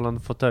hen i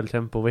underhållande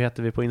fåtöljtempo. Vad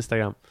heter vi på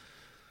Instagram?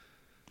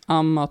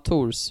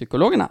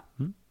 Amatörpsykologerna.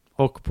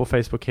 Och på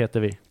Facebook heter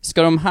vi.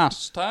 Ska de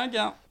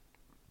hashtagga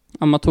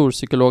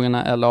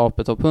amatörpsykologerna eller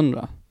AP Top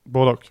 100?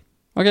 Både och.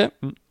 Okej.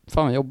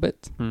 Fan vad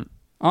jobbigt.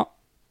 Ja.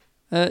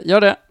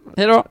 Gör det.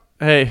 Hej då.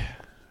 Hej.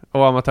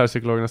 Och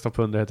amatörpsykologernas Top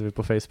 100 heter vi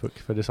på Facebook.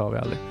 För det sa vi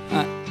aldrig.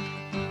 Nej.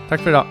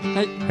 Tack för idag.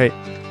 Hej. Hej.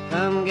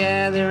 Come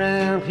gather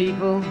round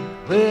people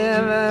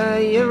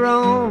wherever you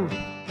roam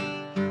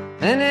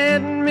and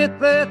admit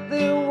that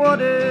the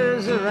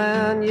waters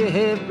around you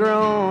have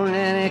grown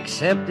and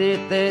accept it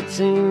that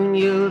soon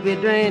you'll be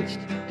drenched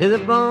to the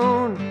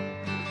bone.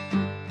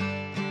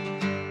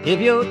 If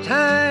your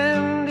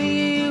time to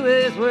you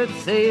is worth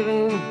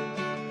saving,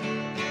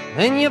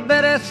 then you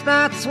better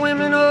start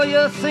swimming or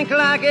you'll sink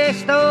like a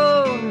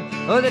stone,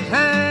 or the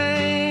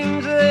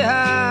times they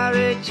are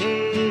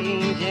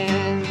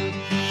a-changing.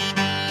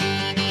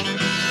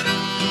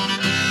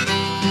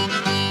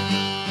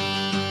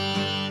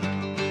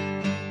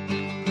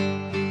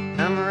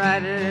 Some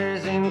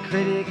writers and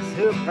critics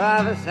who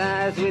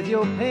prophesize with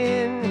your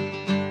pen,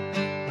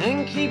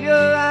 and keep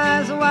your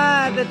eyes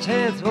wide, the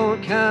chance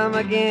won't come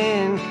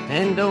again.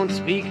 And don't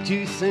speak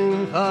too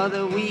soon, for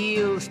the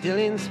wheel's still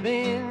in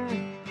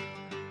spin,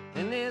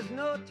 and there's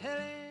no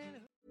telling.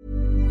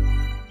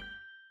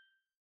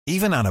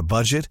 Even on a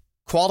budget,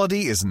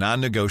 quality is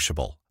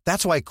non-negotiable.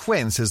 That's why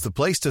Quince is the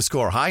place to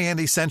score high-end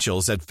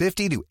essentials at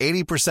 50 to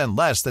 80%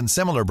 less than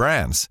similar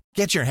brands.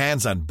 Get your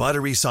hands on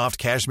buttery soft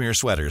cashmere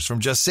sweaters from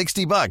just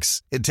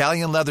 $60,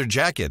 Italian leather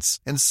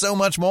jackets, and so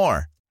much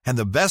more. And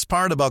the best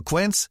part about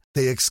Quince,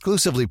 they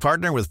exclusively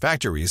partner with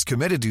factories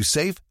committed to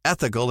safe,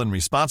 ethical, and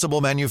responsible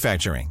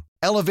manufacturing.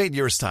 Elevate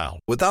your style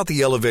without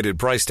the elevated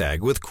price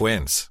tag with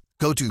Quince.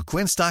 Go to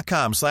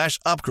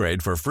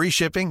quince.com/upgrade for free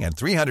shipping and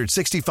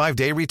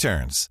 365-day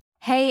returns.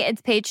 Hey,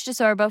 it's Paige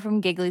DeSorbo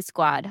from Giggly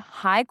Squad.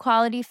 High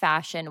quality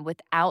fashion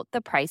without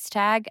the price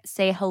tag.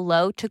 Say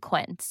hello to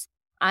Quince.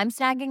 I'm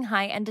snagging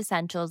high-end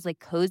essentials like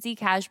cozy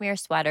cashmere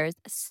sweaters,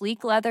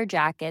 sleek leather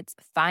jackets,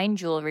 fine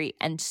jewelry,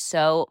 and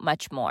so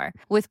much more.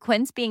 With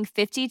Quince being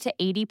 50 to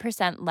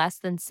 80% less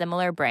than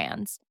similar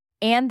brands.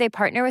 And they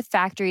partner with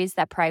factories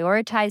that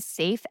prioritize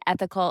safe,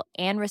 ethical,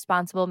 and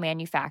responsible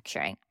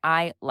manufacturing.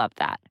 I love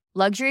that.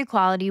 Luxury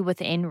quality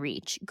within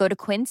reach. Go to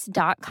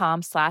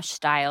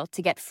quince.com/style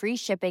to get free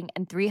shipping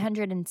and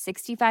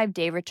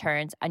 365-day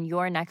returns on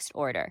your next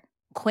order.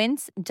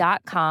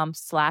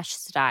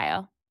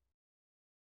 Quince.com/style.